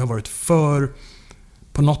har varit för,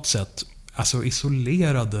 på något sätt, alltså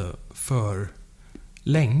isolerade för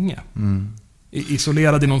länge.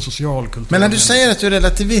 Isolerade i någon social kultur. Men när du säger att du är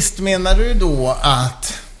relativist, menar du då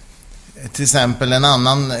att till exempel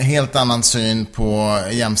en helt annan syn på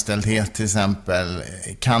jämställdhet till exempel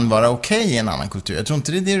kan vara okej i en annan kultur? Jag tror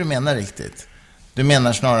inte det är det du menar riktigt. Du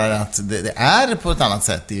menar snarare att det är på ett annat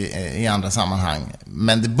sätt i andra sammanhang,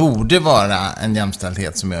 men det borde vara en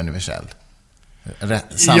jämställdhet som är universell.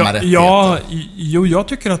 Samma rättigheter. Jag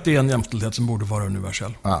tycker att det är en jämställdhet som borde vara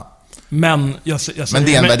universell. Ja. Men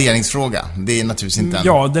det är en värderingsfråga. Det är naturligtvis inte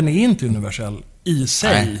Ja, den är inte universell i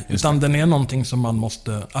sig, utan den är någonting som man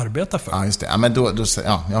måste arbeta för. Ja, just det. Ja, men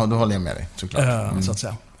då håller jag med dig, såklart. Så att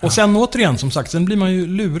säga. Och sen återigen, som sagt, sen blir man ju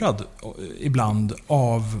lurad ibland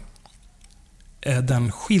av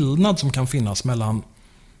den skillnad som kan finnas mellan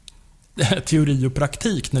teori och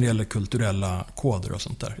praktik när det gäller kulturella koder och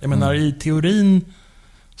sånt där. Jag menar, i teorin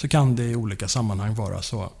så kan det i olika sammanhang vara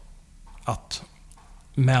så att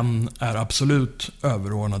män är absolut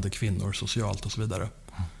överordnade kvinnor socialt och så vidare.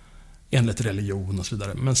 Enligt religion och så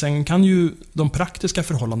vidare. Men sen kan ju de praktiska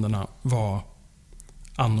förhållandena vara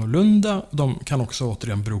annorlunda. De kan också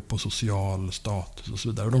återigen bero på social status och så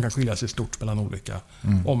vidare. Och de kan skilja sig stort mellan olika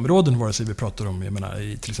områden, vare sig vi pratar om, jag menar,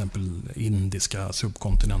 i till exempel indiska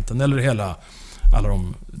subkontinenten eller alla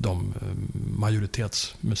de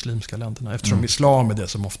majoritetsmuslimska länderna. Eftersom islam är det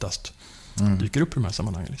som oftast dyker upp i de här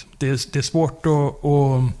sammanhangen. Liksom. Det är svårt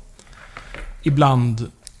att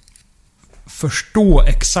ibland förstå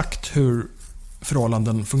exakt hur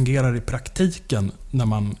förhållanden fungerar i praktiken när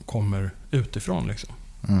man kommer utifrån. Liksom.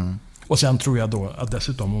 Och sen tror jag då att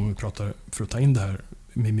dessutom, om vi pratar, för att ta in det här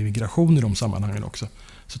med migration i de sammanhangen också,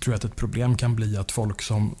 så tror jag att ett problem kan bli att folk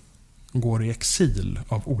som går i exil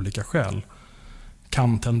av olika skäl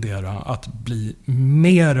kan tendera att bli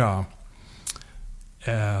mera...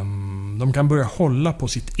 de kan börja hålla på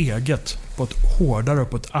sitt eget på ett hårdare och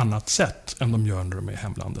på ett annat sätt än de gör när de är i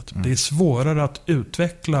hemlandet. Det är svårare att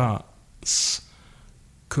utvecklas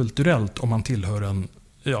kulturellt om man tillhör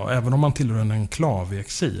även om man tillhör en enklav i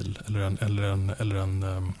exil eller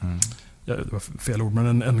det var fel ord,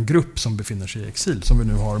 men en grupp som befinner sig i exil, som vi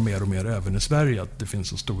nu har mer och mer även i Sverige, att det finns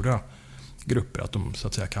så stora grupper att de så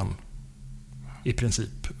att säga kan i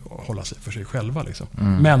princip hålla sig för sig själva liksom.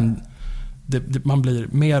 Men man blir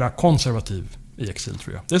mera konservativ i exil,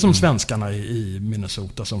 tror jag. Det är som svenskarna i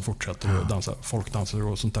Minnesota som fortsätter att dansa folkdanser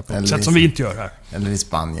och sånt där på ett sätt som vi inte gör här. Eller i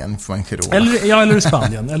Spanien,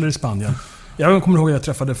 eller i Spanien. Jag kommer ihåg att jag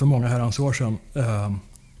träffade för många herrans år sedan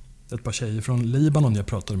ett par tjejer från Libanon jag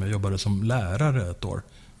pratade med. Jag jobbade som lärare ett år,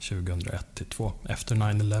 2001-2002, efter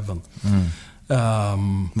 9/11.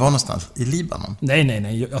 Var någonstans? I Libanon?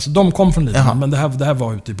 Nej. Alltså, de kom från Libanon, men det här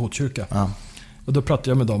var ute i Botkyrka. Och då pratade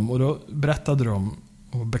jag med dem och då berättade de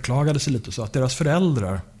och beklagade sig lite så att deras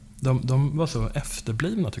föräldrar, de var så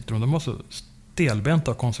efterblivna, tyckte de. De var så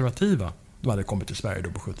stelbenta och konservativa. De hade kommit till Sverige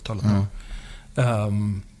då på 70-talet.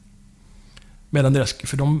 Medan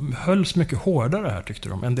för de hölls mycket hårdare här, tyckte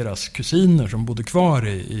de, än deras kusiner som bodde kvar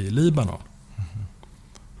i Libanon.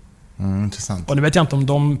 Intressant. Och nu vet jag inte om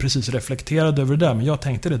de precis reflekterade över det där, men jag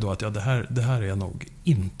tänkte det då att det här är nog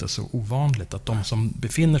inte så ovanligt, att de som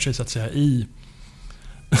befinner sig så att säga i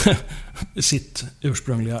sitt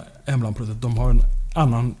ursprungliga hemland, de har en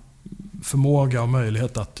annan förmåga och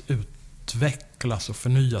möjlighet att utvecklas och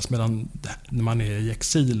förnyas, medan när man är i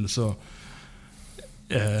exil så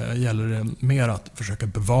gäller det mer att försöka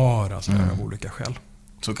bevara sig av olika skäl.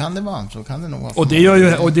 Så kan det vara, så kan det nog vara. Och det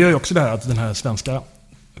gör ju också det här att den här svenska,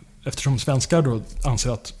 eftersom svenskar då anser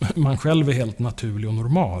att man själv är helt naturlig och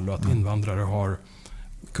normal och att invandrare har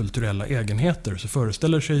kulturella egenheter, så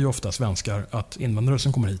föreställer sig ju ofta svenskar att invandrare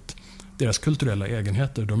som kommer hit, deras kulturella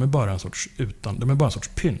egenheter, de är bara en sorts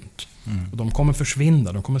pynt. Och de kommer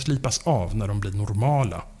försvinna, de kommer slipas av när de blir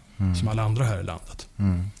normala som alla andra här i landet.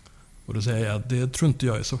 Och då säger jag att det tror inte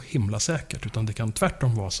jag är så himla säkert, utan det kan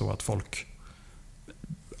tvärtom vara så att folk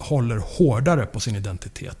håller hårdare på sin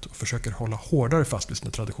identitet och försöker hålla hårdare fast vid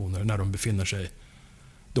sina traditioner när de befinner sig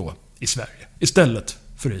då i Sverige istället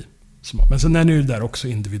för i Somalia. Men sen är det ju där också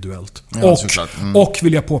individuellt. Ja, och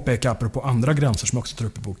vill jag påpeka, apropå andra gränser som jag också tar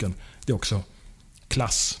upp i boken, det är också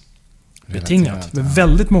klassbetingat. Det är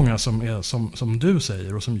väldigt många som är som du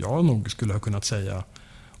säger och som jag nog skulle ha kunnat säga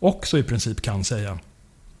också i princip kan säga.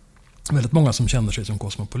 Väldigt många som känner sig som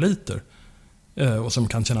kosmopoliter och som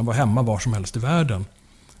kan känna vara hemma var som helst i världen.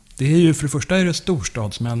 Det är ju, för det första är det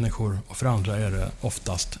storstadsmänniskor och för det andra är det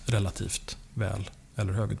oftast relativt väl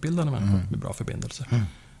eller högutbildade människor med bra förbindelser.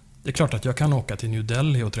 Det är klart att jag kan åka till New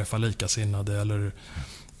Delhi och träffa likasinnade eller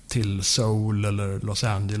till Seoul eller Los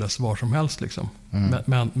Angeles, var som helst liksom.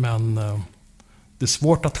 Men det är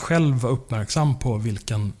svårt att själv vara uppmärksam på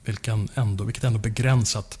vilket ändå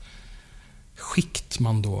begränsat skikt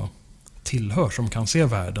man då tillhör, som kan se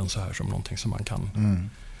världen så här som någonting som man kan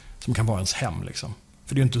som kan vara ens hem liksom.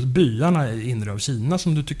 För det är ju inte byarna i inre av Kina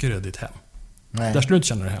som du tycker är ditt hem. Nej. Där skulle du inte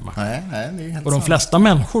känna dig hemma. Nej, det är helt och de flesta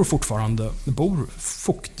människor fortfarande bor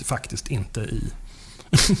faktiskt inte i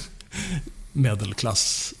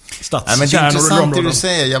medelklass stadskärnor. Men det är intressant det du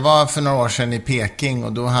säger. Jag var för några år sedan i Peking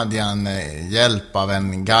och då hade jag en hjälp av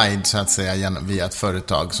en guide så att säga via ett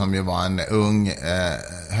företag som ju var en ung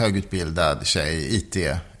högutbildad tjej,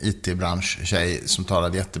 IT-bransch-tjej som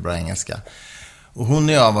talade jättebra engelska. Och hon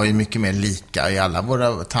och jag var ju mycket mer lika i alla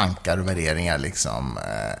våra tankar och värderingar liksom,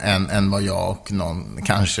 än vad jag och någon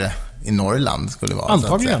kanske i Norrland skulle vara.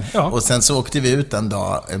 Antagligen, ja. Och sen så åkte vi ut en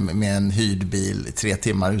dag med en hyrd bil 3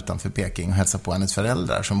 timmar utanför Peking och hälsade på hennes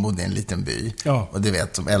föräldrar som bodde i en liten by. Ja. Och du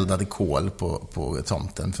vet, som eldade kol på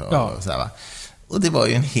tomten. Och så här, va? Och det var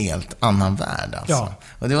ju en helt annan värld alltså. Ja.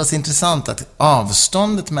 Och det var så intressant att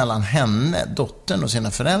avståndet mellan henne, dottern och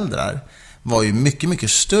sina föräldrar var ju mycket, mycket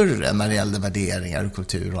större när det gällde värderingar och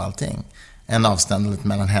kultur och allting än avståndet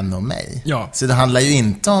mellan henne och mig. Ja. Så det handlar ju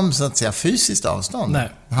inte om så att säga fysiskt avstånd. Nej.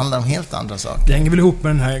 Det handlar om helt andra saker. Det hänger väl ihop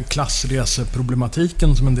med den här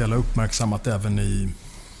klassreseproblematiken som en del har uppmärksammat även i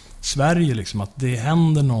Sverige. Liksom, att det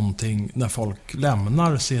händer någonting när folk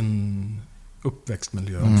lämnar sin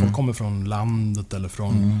uppväxtmiljö. Om folk kommer från landet eller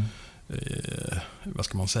från vad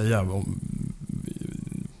ska man säga,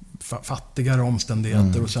 fattigare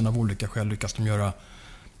omständigheter och sen av olika skäl lyckas de göra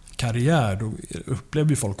karriär. Då upplever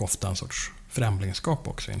ju folk ofta en sorts främlingskap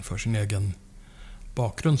också inför sin egen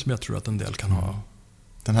bakgrund som jag tror att en del kan ha.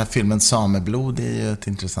 Den här filmen Sameblod är ju ett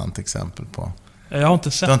intressant exempel på. Jag har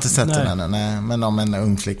inte sett, du har inte sett den ännu? Nej, men om en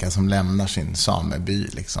ung flicka som lämnar sin sameby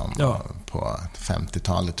liksom, på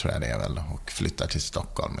 50-talet tror jag det är väl, och flyttar till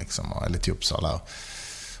Stockholm liksom, eller till Uppsala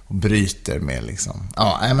och bryter med liksom.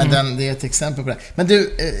 Ja, men det är ett exempel på det. Men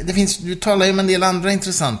du talar ju om en del andra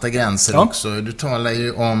intressanta gränser också. Du talar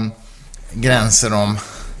ju om gränser om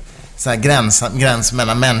så här, gräns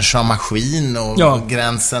mellan människa och maskin och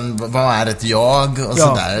gränsen, vad är ett jag och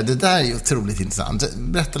så där. Det där är ju otroligt intressant.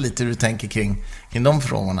 Berätta lite hur du tänker kring de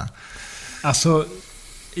frågorna. Alltså,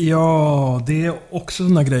 det är också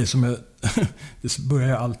såna grejer som är det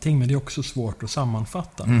börjar allting, men det är också svårt att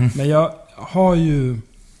sammanfatta. Men jag har ju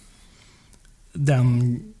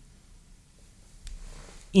den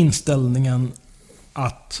inställningen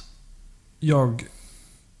att jag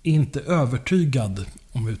är inte övertygad,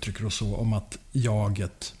 om vi uttrycker oss så, om att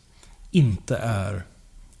jaget inte är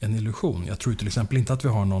en illusion. Jag tror till exempel inte att vi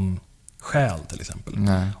har någon själ till exempel.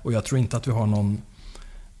 Nej. Och jag tror inte att vi har någon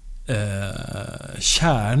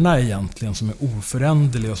kärna egentligen som är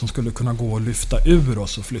oföränderlig och som skulle kunna gå och lyfta ur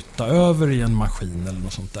oss och flytta över i en maskin eller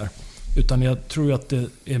något sånt där. Utan jag tror att det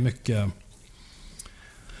är mycket,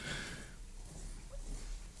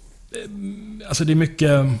 alltså det är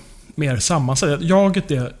mycket mer sammansatt.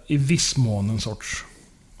 Jaget är i viss mån en sorts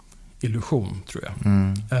illusion, tror jag.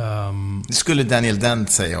 Det skulle Daniel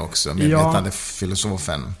Dent säga också, medvetande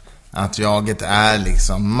filosofen. Att jaget är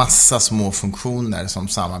liksom massa små funktioner som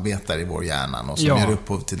samarbetar i vår hjärna och som ger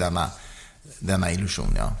upphov till denna illusion.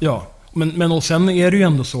 Ja. Men och sen är det ju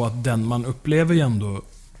ändå så att man upplever ju ändå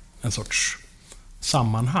en sorts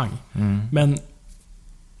sammanhang. Men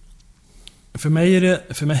för mig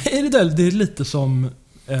är det lite som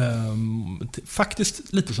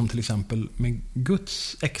faktiskt lite som till exempel med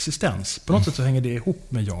Guds existens. På något sätt så hänger det ihop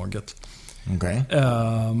med jaget. Okay.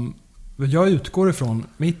 Jag utgår ifrån,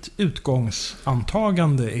 mitt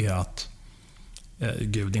utgångsantagande är att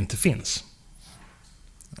Gud inte finns.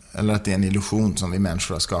 Eller att det är en illusion som vi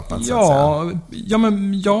människor har skapat.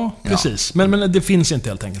 Precis. Men det finns inte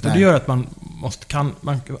helt enkelt. Och det gör att man kan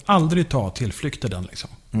aldrig ta tillflykt till den liksom.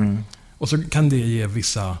 Och så kan det ge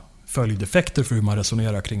vissa följdeffekter för hur man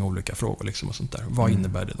resonerar kring olika frågor liksom, och sånt där. Vad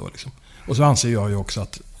innebär det då liksom? Och så anser jag ju också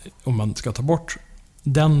att om man ska ta bort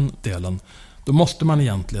den delen, då måste man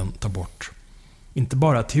egentligen ta bort inte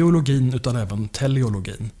bara teologin utan även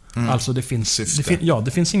teleologin. Alltså det finns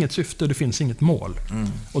inget syfte, det finns inget mål.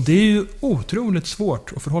 Och det är ju otroligt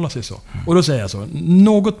svårt att förhålla sig så. Och då säger jag så,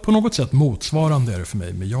 på något sätt motsvarande är det för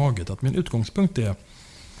mig med jaget. Att min utgångspunkt är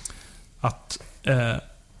att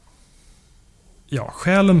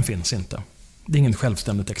själen finns inte. Det är ingen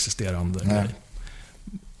självständigt existerande grej.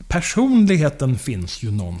 Personligheten finns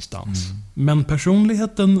ju någonstans. Men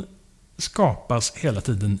personligheten skapas hela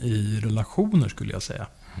tiden i relationer, skulle jag säga.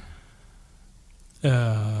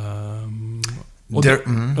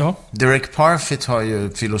 Derek Parfit har ju,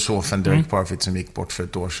 filosofen Derek Parfit som gick bort för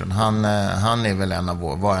ett år sedan. Han är väl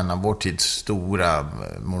var en av vår tids stora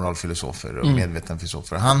moralfilosofer och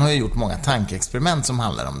medvetenfilosofer. Han har ju gjort många tankeexperiment som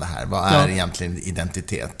handlar om det här. Vad är egentligen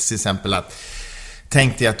identitet? Till exempel att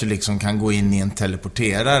tänk dig att du liksom kan gå in i en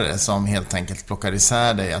teleporterare som helt enkelt plockar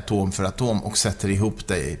isär dig atom för atom och sätter ihop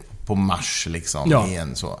dig på Mars liksom i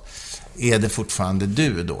en så. Är det fortfarande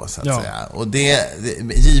du då, så att säga? Och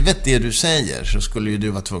givet det du säger så skulle ju du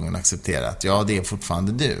vara tvungen att acceptera att det är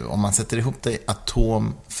fortfarande du. Om man sätter ihop dig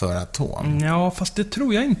atom för atom. Ja, fast det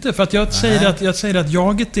tror jag inte. För att jag säger att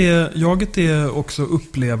jaget är också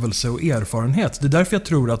upplevelse och erfarenhet. Det är därför jag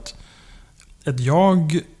tror att ett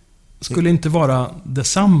jag skulle inte vara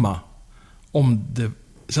detsamma om det...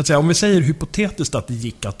 Så att säga, om vi säger hypotetiskt att det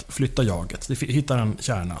gick att flytta jaget. Vi hittar en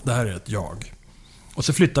kärna, det här är ett jag. Och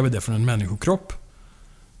så flyttar vi det från en människokropp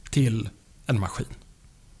till en maskin.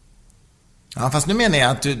 Ja, fast nu menar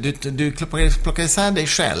jag att du plockar isär dig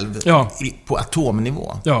själv på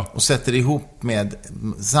atomnivå. Och sätter ihop med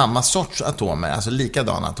samma sorts atomer, alltså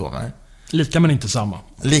likadana atomer. Lika men inte samma.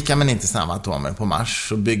 Lika men inte samma atomer på Mars.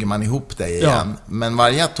 Så bygger man ihop det igen. Men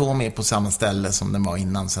varje atom är på samma ställe som den var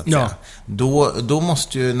innan, så att säga. Då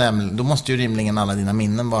måste ju rimligen alla dina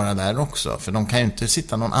minnen vara där också. För de kan ju inte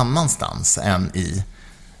sitta någon annanstans än i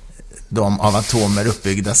de av atomer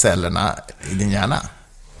uppbyggda cellerna i din hjärna.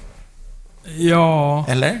 Ja.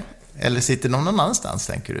 Eller sitter de någon annanstans,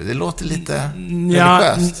 tänker du? Det låter lite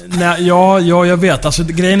religiöst. Jag vet. Alltså,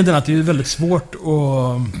 grejen är den att det är väldigt svårt att...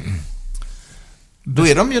 Då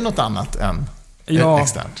är de ju något annat än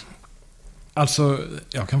externt. Alltså,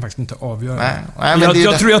 jag kan faktiskt inte avgöra.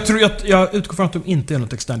 Jag utgår från att de inte är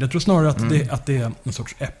något externt. Jag tror snarare att det är en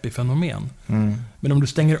sorts epifenomen. Men om du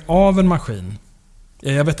stänger av en maskin...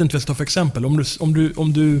 Jag vet inte vad jag ska ta för exempel.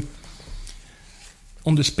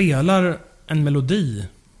 Om du spelar en melodi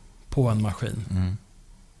på en maskin.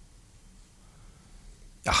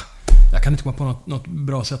 Jag kan inte komma på något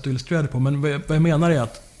bra sätt att illustrera det på. Men vad jag menar är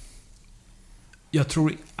att jag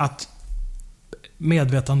tror att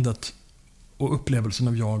medvetandet och upplevelsen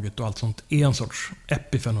av jaget och allt sånt är en sorts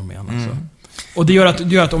epifenomen. Alltså. Och det gör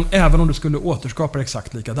att även om du skulle återskapa det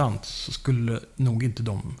exakt likadant så skulle nog inte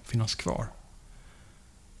de finnas kvar.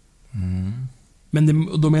 Men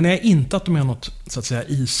då menar jag inte att de är något, så att säga,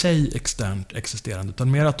 i sig externt existerande,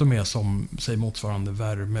 utan mer att de är som, säg, motsvarande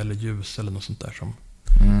värme eller ljus eller något sånt där som...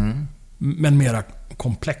 Men mera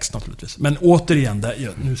komplext naturligtvis. Men återigen,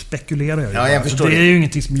 nu spekulerar jag ju. Jag förstår det är ju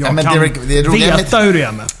ingenting som jag kan veta hur det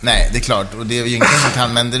är med. Nej, det är klart. Och det är ju ingenting som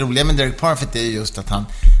kan. Men det roliga med Derek Parfit är ju just att han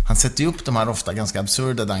sätter upp de här ofta ganska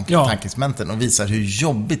absurda tankeexperimenten och visar hur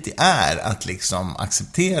jobbigt det är att liksom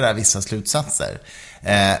acceptera vissa slutsatser.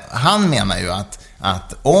 Han menar ju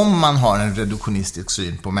att om man har en reduktionistisk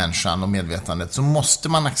syn på människan och medvetandet så måste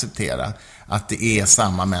man acceptera att det är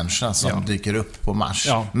samma människa som dyker upp på Mars.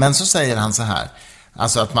 Men så säger han så här,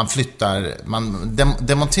 alltså att man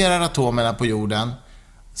demonterar atomerna på jorden,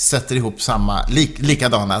 sätter ihop samma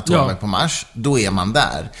likadana atomer på Mars, då är man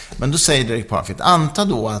där. Men då säger Derek Parfit, anta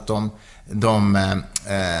då att de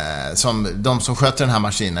som sköter den här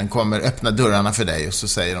maskinen kommer öppna dörrarna för dig och så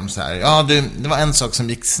säger de så här: det var en sak som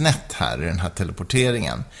gick snett här i den här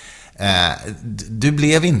teleporteringen. Du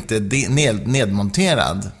blev inte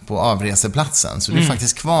nedmonterad på avreseplatsen, så du är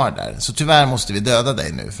faktiskt kvar där. Så tyvärr måste vi döda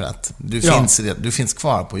dig nu för att du finns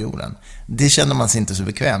kvar på jorden. Det känner man sig inte så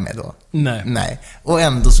bekväm med då. Nej. Och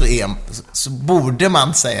ändå så borde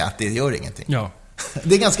man säga att det gör ingenting.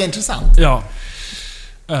 Det är ganska intressant.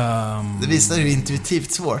 Det visar hur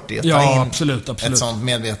intuitivt svårt det är att ta in absolut. ett sånt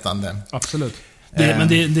medvetande. Absolut. Men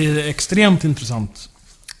det är extremt intressant.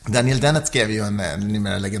 Daniel Dennett skrev ju en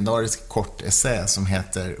numera legendarisk kort essä som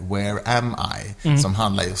heter Where Am I? Som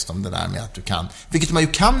handlar just om det där med att du kan, vilket man ju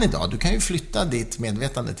kan idag, du kan ju flytta ditt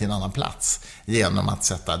medvetande till en annan plats genom att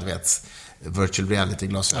sätta, virtual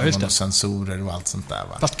reality-glasögon och sensorer och allt sånt där,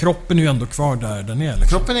 va? Fast kroppen är ju ändå kvar där den är.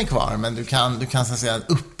 Liksom. Kroppen är kvar, men du kan så att säga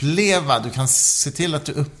uppleva, du kan se till att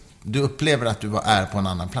du upplever att du är på en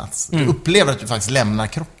annan plats. Du upplever att du faktiskt lämnar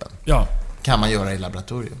kroppen. Kan man göra i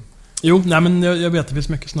laboratorium. Men jag vet att det finns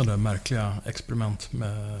mycket sådana där märkliga experiment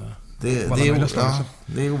med... Det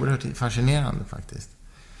är oerhört fascinerande faktiskt.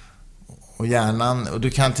 Och hjärnan, och du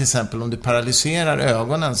kan till exempel, om du paralyserar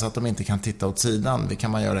ögonen så att de inte kan titta åt sidan, det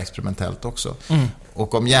kan man göra experimentellt också.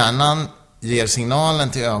 Och om hjärnan ger signalen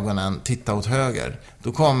till ögonen, titta åt höger,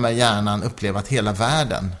 då kommer hjärnan uppleva att hela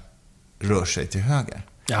världen rör sig till höger.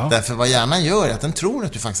 Ja. Därför vad hjärnan gör är att den tror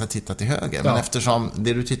att du faktiskt har tittat till höger. Men eftersom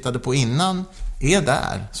det du tittade på innan är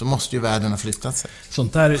där, så måste ju världen ha flyttat sig.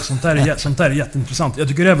 Sånt där är jätteintressant. Jag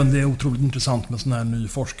tycker även det är otroligt intressant med sån här ny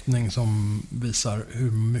forskning som visar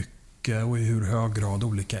hur mycket och i hur hög grad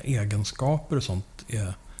olika egenskaper och sånt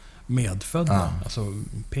är medfödda. Ja. Alltså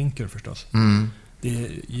Pinker förstås. Det är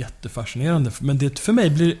jättefascinerande. Men det för mig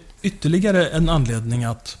blir ytterligare en anledning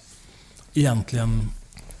att egentligen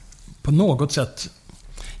på något sätt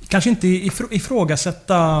kanske inte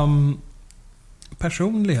ifrågasätta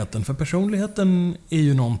personligheten. För personligheten är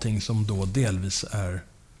ju någonting som då delvis är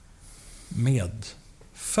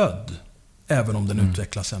medfödd. Även om den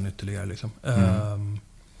utvecklas sen ytterligare. Liksom.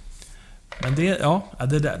 Men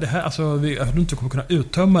det här, alltså, jag hade inte kunna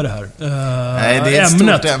uttömma det här nej, det är ett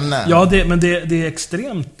stort ämne. Ja, men det är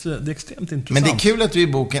extremt intressant. Men det är kul att du i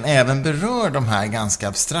boken även berör de här ganska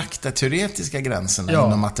abstrakta teoretiska gränserna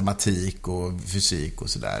inom matematik och fysik och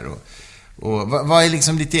sådär. Och vad är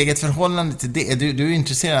liksom ditt eget förhållande till det? Du är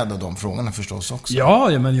intresserad av de frågorna förstås också.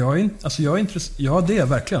 Ja, men jag är intresserad. Ja, det är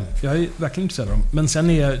verkligen. Jag är verkligen intresserad av dem. Men sen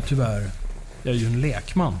är jag tyvärr, jag är ju en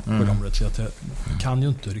lekman på det området, så jag kan ju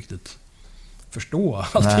inte riktigt förstå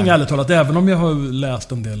allting ärligt talat. Även om jag har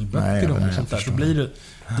läst en del böcker om sånt där, så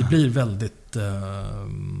det blir väldigt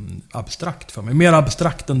abstrakt för mig. Mer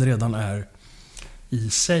abstrakt än det redan är i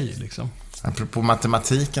sig liksom. Apropå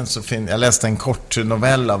matematiken så jag läste en kort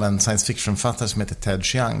novell av en science fiction-författare som heter Ted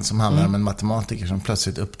Chiang, som handlar om en matematiker som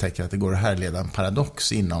plötsligt upptäcker att det går att härleda en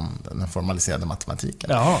paradox inom den formaliserade matematiken.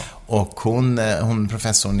 Jaha. Och hon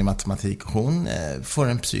professorn i matematik, hon får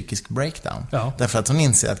en psykisk breakdown. Ja. Därför att hon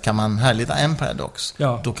inser att kan man härleda en paradox,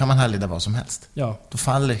 då kan man härleda vad som helst. Ja. Då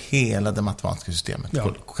faller hela det matematiska systemet,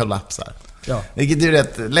 kollapsar. Ja. Vilket är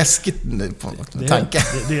rätt läskigt på tanke.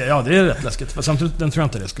 Det är rätt läskigt. För samtidigt tror jag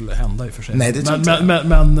inte det skulle hända i och för sig. Nej, det tror jag inte.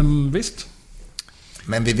 Men visst.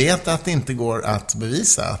 Men vi vet att det inte går att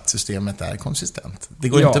bevisa att systemet är konsistent. Det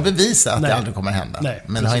går inte att bevisa att det aldrig kommer att hända. Nej,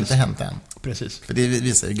 men det har inte hänt än. Precis. För det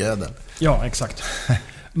visar ju Gödel. Ja, exakt.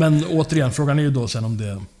 Men återigen, frågan är ju då sen om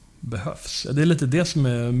det behövs. Det är lite det som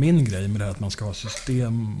är min grej med det här, att man ska ha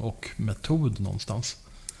system och metod någonstans.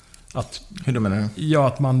 Hur menar du? Ja,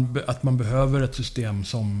 att man behöver ett system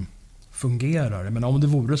som fungerar. Men om det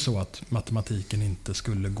vore så att matematiken inte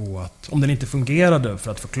skulle gå att... Om den inte fungerade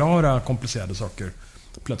för att förklara komplicerade saker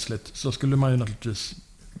plötsligt, så skulle man ju naturligtvis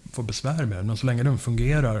få besvär med den. Men så länge den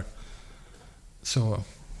fungerar så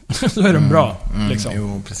är den bra. Liksom.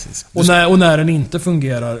 Jo, precis. Och när den inte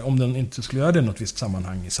fungerar, om den inte skulle göra det i något visst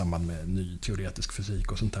sammanhang i samband med ny teoretisk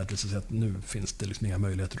fysik och sånt här, så att nu finns det liksom inga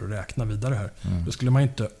möjligheter att räkna vidare här. Då skulle man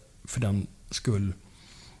inte för den skull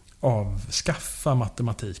avskaffa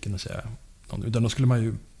matematiken och säga, utan då skulle man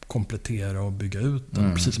ju komplettera och bygga ut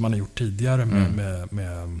den, precis som man har gjort tidigare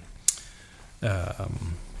med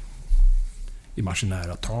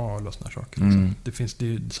imaginära tal och såna saker. Det finns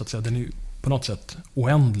så att säga, den är ju på något sätt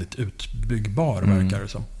oändligt utbyggbar, verkar det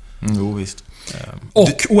som. Jo, visst.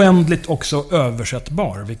 Och oändligt också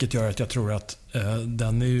översättbar, vilket gör att jag tror att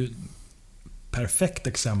den är ju perfekt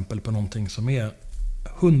exempel på någonting som är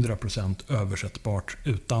 100% översättbart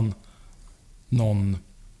utan någon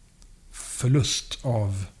förlust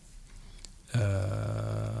av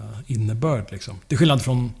innebörd liksom. Det är skillnad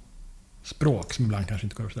från språk som ibland kanske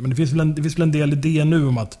inte går översätta. Men det finns väl en del idéer nu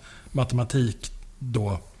om att matematik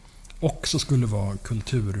då också skulle vara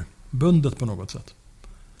kulturbundet på något sätt.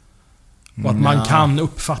 Och att man kan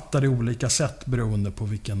uppfatta det i olika sätt beroende på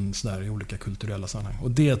vilken sådär, i olika kulturella sammanhang.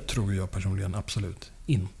 Och det tror jag personligen absolut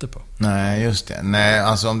inte på. Nej, just det. Nej,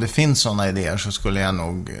 alltså om det finns sådana idéer så skulle jag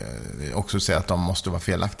nog också säga att de måste vara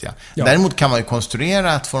felaktiga. Ja. Däremot kan man ju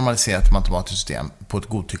konstruera ett formaliserat matematiskt system på ett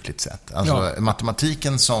godtyckligt sätt. Alltså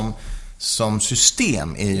matematiken som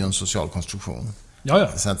system är ju en social konstruktion. Ja.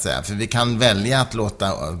 Så att säga. För vi kan välja att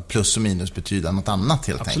låta plus och minus betyda något annat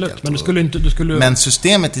helt enkelt. Men du skulle... Men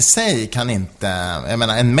systemet i sig kan inte... Jag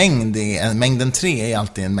menar, mängden 3 är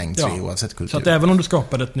alltid en mängd 3 oavsett kultur. Så att även om du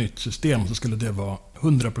skapade ett nytt system så skulle det vara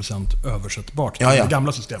 100% översättbart till det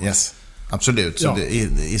gamla systemet. Yes. Absolut. Så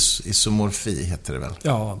isomorfi heter det väl?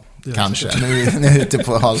 Ja, det kanske. Nu är jag ute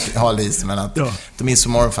på hal is, men att de är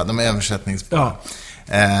isomorfa, de är översättningsbara. Ja.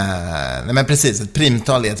 Nej men precis, ett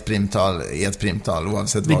primtal är ett primtal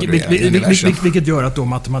oavsett vad du är i universum. Vilket gör att då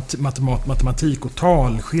matematik och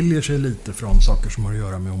tal skiljer sig lite från saker som har att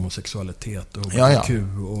göra med homosexualitet och HBTQ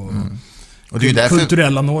och det är därför,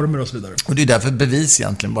 kulturella normer och så vidare. Och det är därför bevis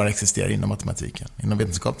egentligen bara existerar inom matematiken. Inom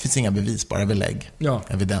vetenskap finns inga bevis, bara belägg.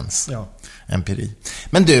 Evidens. Empiri.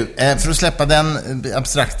 Men du, för att släppa den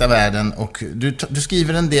abstrakta världen, och du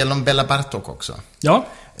skriver en del om Bela Bartok också. Ja.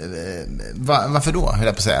 Varför då, höll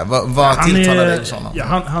jag på att säga? Vad tilltalar dig hos honom?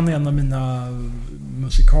 Ja, han är en av mina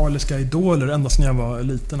musikaliska idoler ända sedan jag var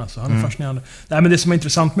liten. Alltså. Han är fascinerande. Nej, men det som är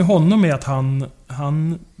intressant med honom är att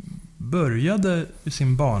han började i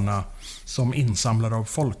sin bana som insamlare av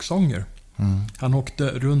folksånger. Han åkte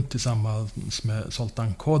runt tillsammans med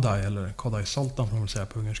Sultan Koday, eller Koday Sultan som man vill säga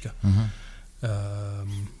på ungerska.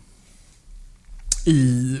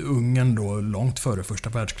 I Ungern då, långt före första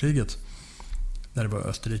världskriget. När det var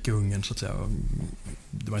Österrike och Ungern så att säga.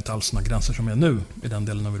 Det var inte alls såna gränser som är nu i den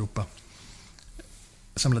delen av Europa.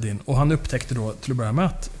 Samlade in. Och han upptäckte då till att börja med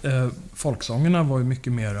att folksångerna var ju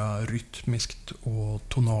mycket mer rytmiskt och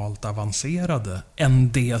tonalt avancerade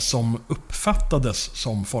än det som uppfattades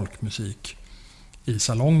som folkmusik i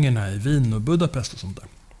salongerna i Wien och Budapest och sånt där.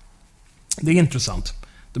 Det är intressant.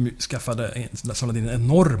 De samlade in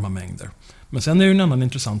enorma mängder. Men sen är det en annan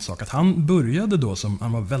intressant sak att han började då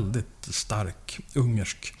han var väldigt stark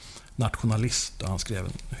ungersk nationalist och han skrev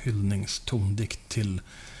en hyllningstondikt till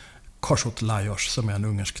Kossuth Lajos som är en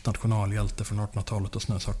ungersk nationalhjälte från 1800-talet och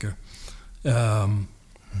såna saker.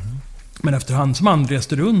 Men efterhand som han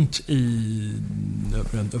reste runt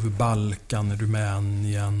över Balkan,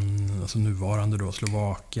 Rumänien, alltså nuvarande då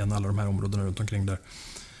Slovakien, alla de här områdena runt omkring där,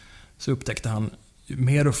 så upptäckte han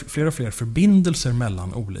fler och fler förbindelser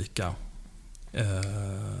mellan olika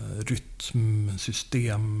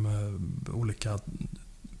rytmsystem, olika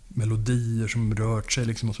melodier som rört sig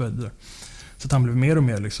liksom och så vidare. Så att han blev mer och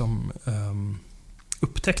mer liksom,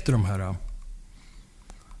 upptäckte de här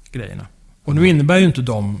grejerna. Och nu innebär ju inte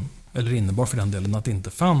eller innebar för den delen, att det inte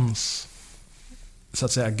fanns så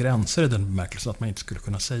att säga gränser i den bemärkelsen att man inte skulle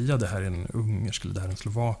kunna säga det här är en ungersk, eller det här är en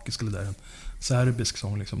slovakisk, eller det här är en serbisk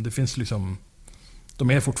sång. Liksom. Det finns liksom,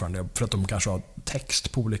 de är fortfarande för att de kanske har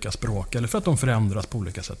text på olika språk, eller för att de förändras på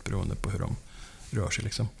olika sätt beroende på hur de rör sig.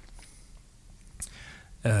 Liksom.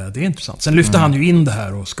 Det är intressant. Sen lyfte han ju in det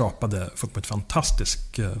här och skapade ett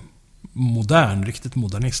fantastisk modern, riktigt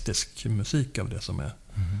modernistisk musik av det som är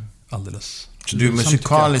alldeles... Så du är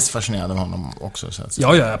musikaliskt fascinerad av honom också? Så att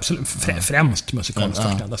säga. Ja, absolut. Främst musikaliskt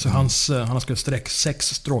fascinerad. Alltså han har skrivit 6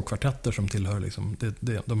 stråkkvartetter som tillhör liksom,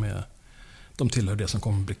 de tillhör det som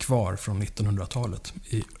kommer bli kvar från 1900-talet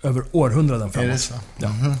i över århundraden framåt. Är det så?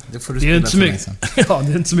 Ja. Det får du spela för mig sen. Ja,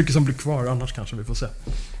 det är inte så mycket som blir kvar, annars kanske vi får se.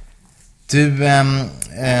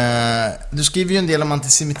 Du skriver ju en del om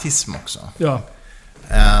antisemitism också. Ja.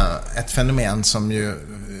 Ett fenomen som ju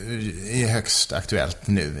är högst aktuellt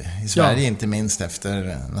nu i Sverige, inte minst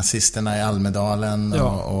efter nazisterna i Almedalen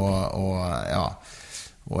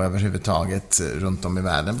och överhuvudtaget runt om i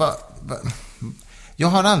världen. Jag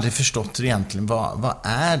har aldrig förstått egentligen vad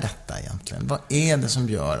är detta egentligen? Vad är det som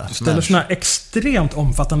gör att... Du ställer såna extremt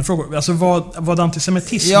omfattande frågor. Alltså vad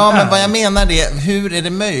antisemitism är. Ja, men vad jag menar är, hur är det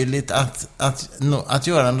möjligt att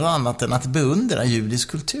göra något annat än att beundra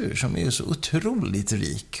judisk kultur som är så otroligt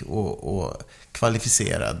rik och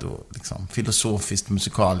kvalificerad och liksom filosofiskt,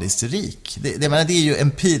 musikaliskt rik. Det är ju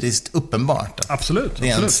empiriskt uppenbart att absolut. Det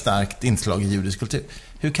är ett starkt inslag i judisk kultur.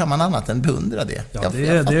 Hur kan man annat än beundra det? Ja,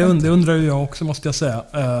 det undrar ju jag också, måste jag säga.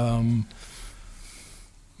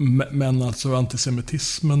 Men alltså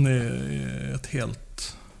antisemitismen är ett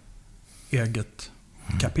helt eget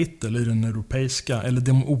kapitel i den europeiska, eller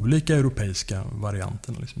de olika europeiska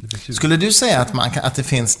varianterna. Liksom. Skulle du säga att det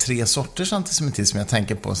finns 3 sorters antisemitism? Jag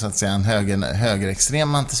tänker på så att säga en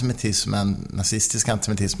högerextrem antisemitism, en nazistisk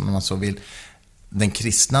antisemitism om man så vill. Den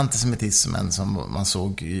kristna antisemitismen som man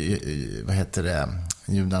såg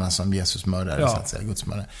judarna som Jesus mördare, så att säga, Guds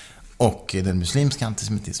mördare. Och den muslimska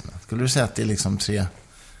antisemitismen. Skulle du säga att det är liksom 3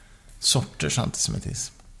 sorters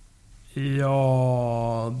antisemitism?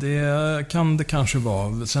 Ja, det kan det kanske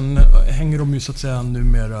vara. Sen hänger de ju så att säga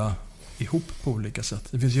numera ihop på olika sätt.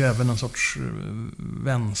 Det finns ju även en sorts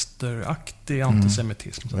vänsteraktig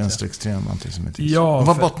antisemitism. Vänsterextrem antisemitism. Ja, och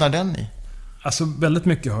vad bottnar den i? Alltså väldigt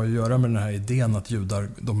mycket har att göra med den här idén att judar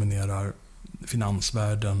dominerar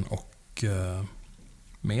finansvärlden och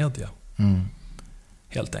media.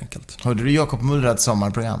 Helt enkelt. Hörde du Jakob Mullrads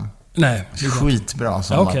sommarprogram? Nej. Skitbra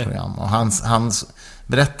sommarprogram. Och hans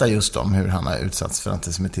berättar just om hur han har utsatts för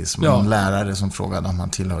antisemitism. En lärare som frågade om han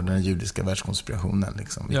tillhörde den judiska världskonspirationen.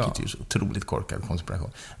 Liksom, vilket är ju så otroligt korkad konspiration.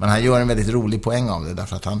 Men han gör en väldigt rolig poäng av det,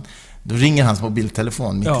 därför att då ringer hans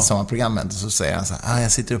mobiltelefon mitt i sommarprogrammet och så säger han så här: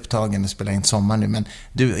 jag sitter upptagen och spelar in sommar nu, men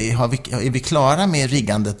du, är vi klara med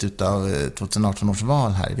riggandet utav 2018 års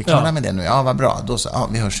val här? Är vi klara med det nu? Ja, vad bra. Då så,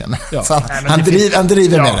 vi hörs sen. Han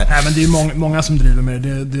driver med det. Nej, men det är ju många som driver med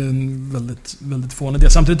det. Det är en väldigt, väldigt fånig idé.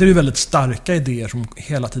 Samtidigt är det väldigt starka idéer som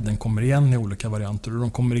hela tiden kommer igen i olika varianter, och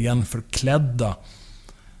de kommer igen förklädda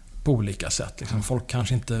på olika sätt. Liksom. Folk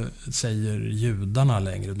kanske inte säger judarna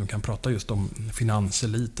längre. De kan prata just om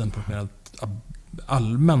finanseliten på ett mer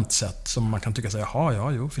allmänt sätt, som man kan tycka sig,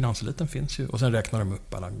 finanseliten finns ju. Och sen räknar de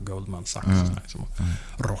upp alla Goldman Sachs och liksom,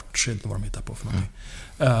 Rothschild och vad de hittar på för någonting.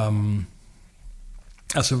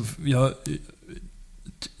 Alltså, jag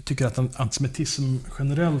tycker att antisemitism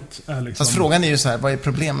generellt är liksom... Fast frågan är ju så här, vad är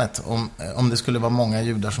problemet om det skulle vara många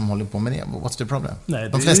judar som håller på med det? What's the problem? Nej,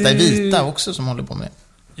 de flesta är vita också som håller på med det.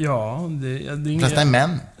 Ja, de flesta är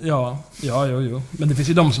män. Ja. Men det finns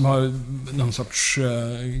ju de som har någon sorts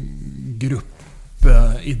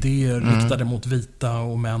gruppidéer riktade mot vita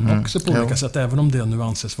och män också på olika sätt. Även om det nu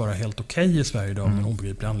anses vara helt okej i Sverige idag av en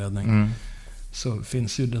obegriplig anledning. Så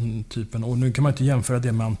finns ju den typen. Och nu kan man inte jämföra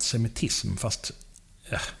det med antisemitism, fast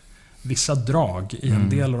vissa drag i en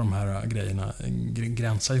del av de här grejerna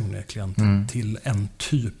gränsar ju onekligen till en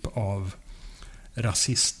typ av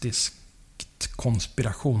rasistisk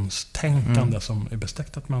konspirationstänkande som är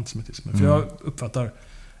besläktat med antisemitismen. För jag uppfattar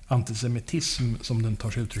antisemitism som den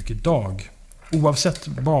tar sig uttryck idag, oavsett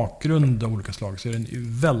bakgrund av olika slag, så är den i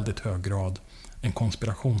väldigt hög grad en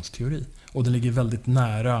konspirationsteori. Och den ligger väldigt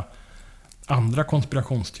nära andra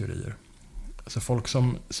konspirationsteorier. Alltså folk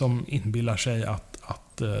som inbillar sig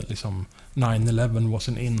att liksom 9/11 was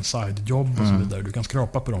an inside job och så vidare. Du kan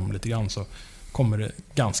skrapa på dem lite grann, så kommer det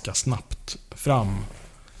ganska snabbt fram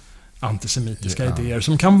antisemitiska idéer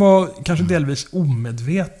som kan vara kanske delvis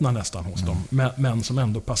omedvetna nästan hos dem, men som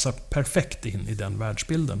ändå passar perfekt in i den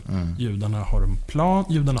världsbilden. Judarna har en plan,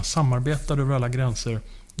 judarna samarbetar över alla gränser,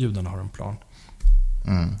 judarna har en plan.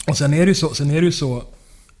 Och sen är det ju så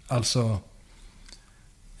alltså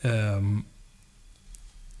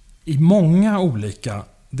i många olika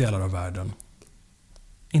delar av världen,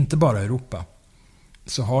 inte bara Europa,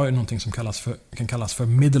 så har ju någonting som kan kallas för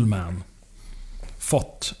middleman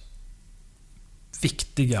fått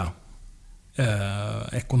viktiga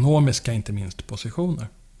ekonomiska, inte minst, positioner.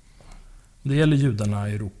 Det gäller judarna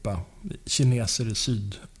i Europa, kineser i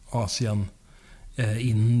Sydasien,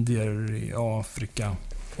 indier i Afrika,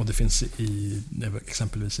 och det finns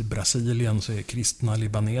exempelvis i Brasilien så är kristna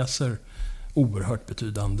libaneser oerhört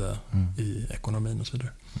betydande i ekonomin och så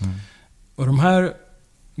vidare. Och de här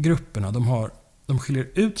grupperna, de skiljer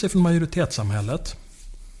ut sig från majoritetssamhället.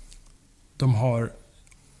 De har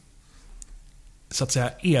så att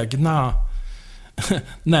säga egna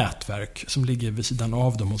nätverk som ligger vid sidan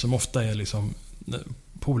av dem och som ofta är liksom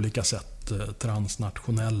på olika sätt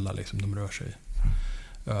transnationella, liksom de rör sig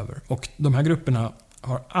över. Och de här grupperna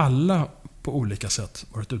har alla på olika sätt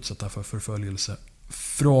varit utsatta för förföljelse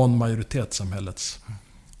från majoritetssamhällets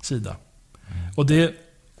sida. Och det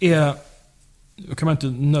kan man inte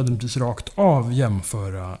nödvändigtvis rakt av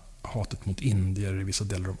jämföra hatet mot indier i vissa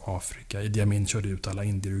delar av Afrika. Idi Amin körde ut alla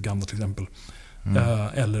indier i Uganda till exempel.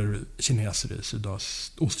 Eller kineser i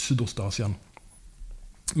Sydostasien.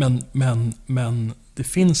 Men det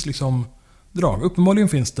finns liksom drag. Uppenbarligen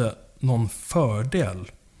finns det någon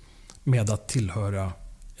fördel med att tillhöra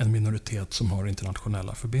en minoritet som har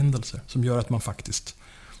internationella förbindelser. Som gör att man faktiskt,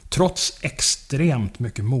 trots extremt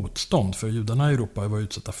mycket motstånd, för judarna i Europa har varit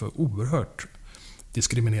utsatta för oerhört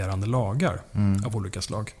diskriminerande lagar av olika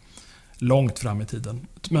slag. Långt fram i tiden.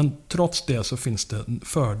 Men trots det så finns det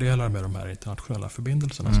fördelar med de här internationella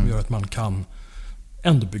förbindelserna som gör att man kan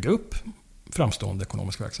ändå bygga upp framstående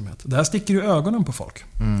ekonomisk verksamhet. Det här sticker ju ögonen på folk.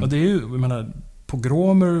 Och det är ju, jag menar,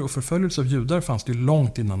 pogromer och förföljelse av judar fanns det ju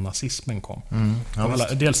långt innan nazismen kom.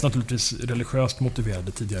 Dels naturligtvis religiöst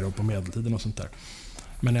motiverade tidigare och på medeltiden och sånt där.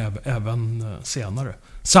 Men även senare.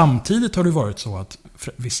 Samtidigt har det varit så att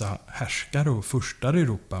vissa härskare och furstar i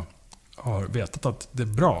Europa har vetat att det är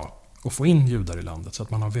bra att få in judar i landet, så att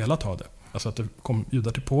man har velat ha det. Alltså att det kom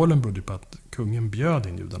judar till Polen berodde på att kungen bjöd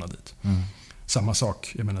in judarna dit. Samma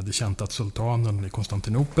sak, jag menar, det är känt att sultanen i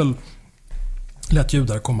Konstantinopel lät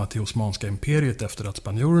judar komma till Osmanska imperiet efter att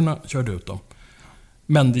spanjorerna körde ut dem.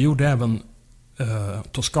 Men det gjorde även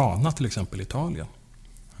Toscana till exempel i Italien.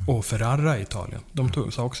 Och Ferrara i Italien.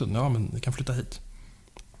 De sa också, ja men ni kan flytta hit.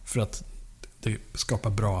 För att det skapar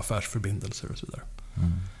bra affärsförbindelser och så vidare.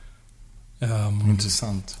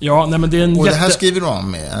 Intressant. Ja, nej, men det är en Och det här skriver du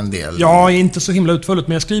om en del? Ja, inte så himla utförligt,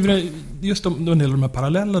 men jag skriver just om en del av de här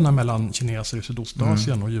parallellerna mellan kineser i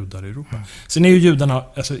Sydostasien och judar i Europa. Sen är ju judarna,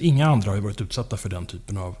 alltså inga andra har ju varit utsatta för den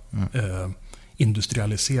typen av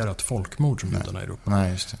industrialiserat folkmord som judarna i Europa.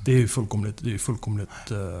 Nej, just det. Det är ju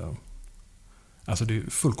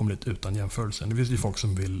fullkomligt utan jämförelse. Det finns ju folk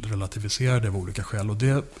som vill relativisera det av olika skäl, och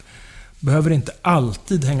det behöver inte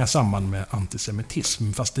alltid hänga samman med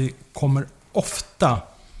antisemitism, fast det kommer ofta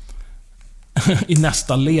i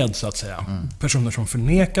nästa led, så att säga. Personer som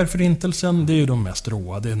förnekar förintelsen, det är ju de mest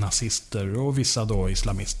råa. Det är nazister och vissa då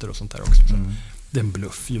islamister och sånt där också. Det är en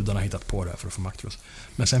bluff. Judarna har hittat på det här för att få makt för oss.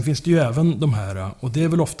 Men sen finns det ju även de här, och det är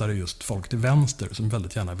väl oftare just folk till vänster som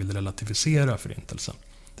väldigt gärna vill relativisera förintelsen.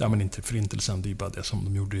 Ja, men inte förintelsen, det är ju bara det som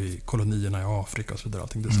de gjorde i kolonierna i Afrika och så vidare.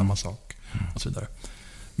 Allting, det är samma sak och så vidare.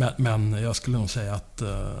 Men jag skulle nog säga att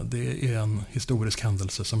det är en historisk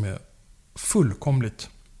händelse som är fullkomligt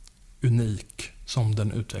unik, som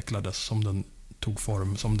den utvecklades, som den tog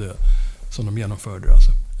form, som de genomförde.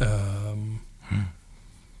 Alltså.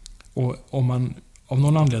 Och om man av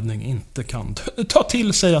någon anledning inte kan ta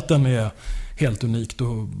till sig att den är helt unik,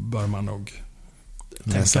 då bör man nog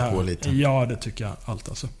läsa på lite. Ja, det tycker jag allt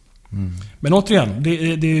alltså. Men återigen,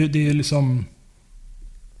 det är liksom...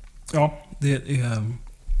 Ja, det är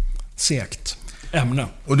segt ämne.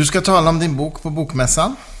 Och du ska tala om din bok på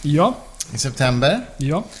Bokmässan. Ja. I september.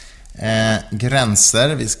 Ja.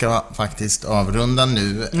 Gränser. Vi ska faktiskt avrunda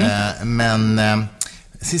nu. Men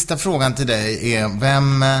sista frågan till dig är: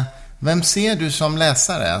 vem ser du som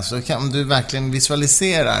läsare? Alltså, om du verkligen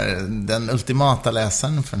visualiserar den ultimata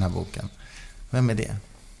läsaren för den här boken. Vem är det?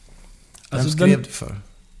 Vem skrev du för?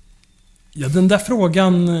 Ja, den där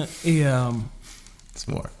frågan är...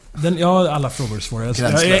 svår. Alla frågor är svåra.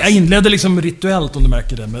 Jag inledde liksom rituellt, om du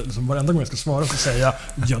märker det. Men liksom varenda gång jag ska svara så säger jag: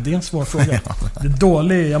 ja, det är en svår fråga. Det är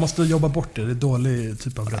dålig, jag måste jobba bort det. Det är dålig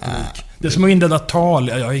typ av retorik. Det är som att inleda tal.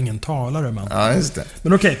 Jag är ingen talare, men... Ja, just det.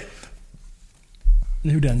 Men okej.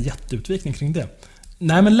 Nu gjorde jag en jätteutvikning kring det.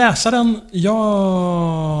 Nej, men läsaren...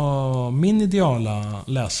 min ideala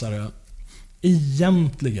läsare,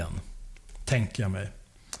 egentligen, tänker jag mig,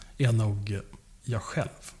 är nog jag själv.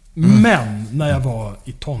 Men när jag var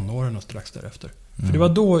i tonåren och strax därefter. För det var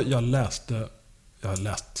då jag läste, jag har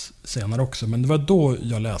läst senare också, men det var då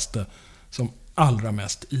jag läste som allra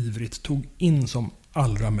mest ivrigt, tog in som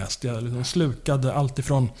allra mest. Jag liksom slukade allt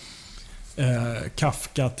ifrån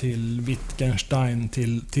Kafka till Wittgenstein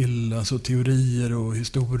till alltså teorier och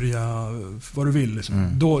historia, vad du vill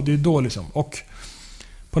liksom. Det är då liksom. Och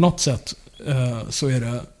på något sätt så är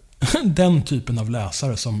det den typen av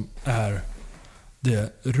läsare som är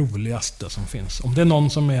det roligaste som finns. Om det är någon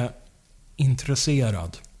som är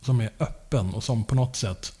intresserad, som är öppen och som på något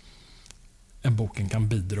sätt en boken kan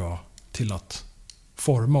bidra till att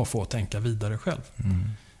forma och få tänka vidare själv.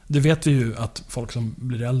 Det vet vi ju att folk som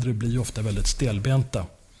blir äldre blir ju ofta väldigt stelbenta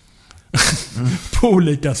på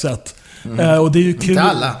olika sätt. Och det är ju kul. Inte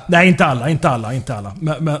alla. Nej, inte alla.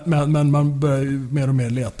 Men man börjar ju mer och mer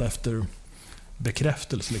leta efter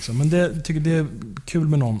bekräftelse liksom. Men det tycker det är kul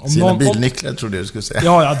med någon. Sina bilnycklar trodde du skulle säga.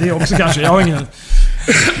 Ja, det är också kanske. Jag har ingen.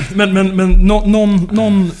 Men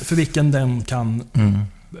någon för vilken den kan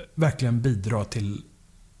verkligen bidra till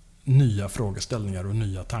nya frågeställningar och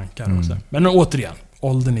nya tankar. Och så. Men återigen,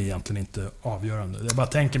 åldern är egentligen inte avgörande. Jag bara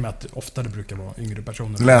tänker mig att ofta det brukar vara yngre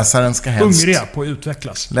personer. Läsaren ska helst hungriga på att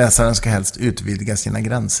utvecklas. Läsaren ska helst utvidga sina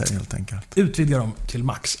gränser, helt enkelt. Utvidga dem till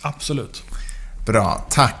max, absolut. Bra,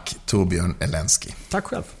 tack Torbjörn Elensky. Tack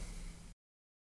själv.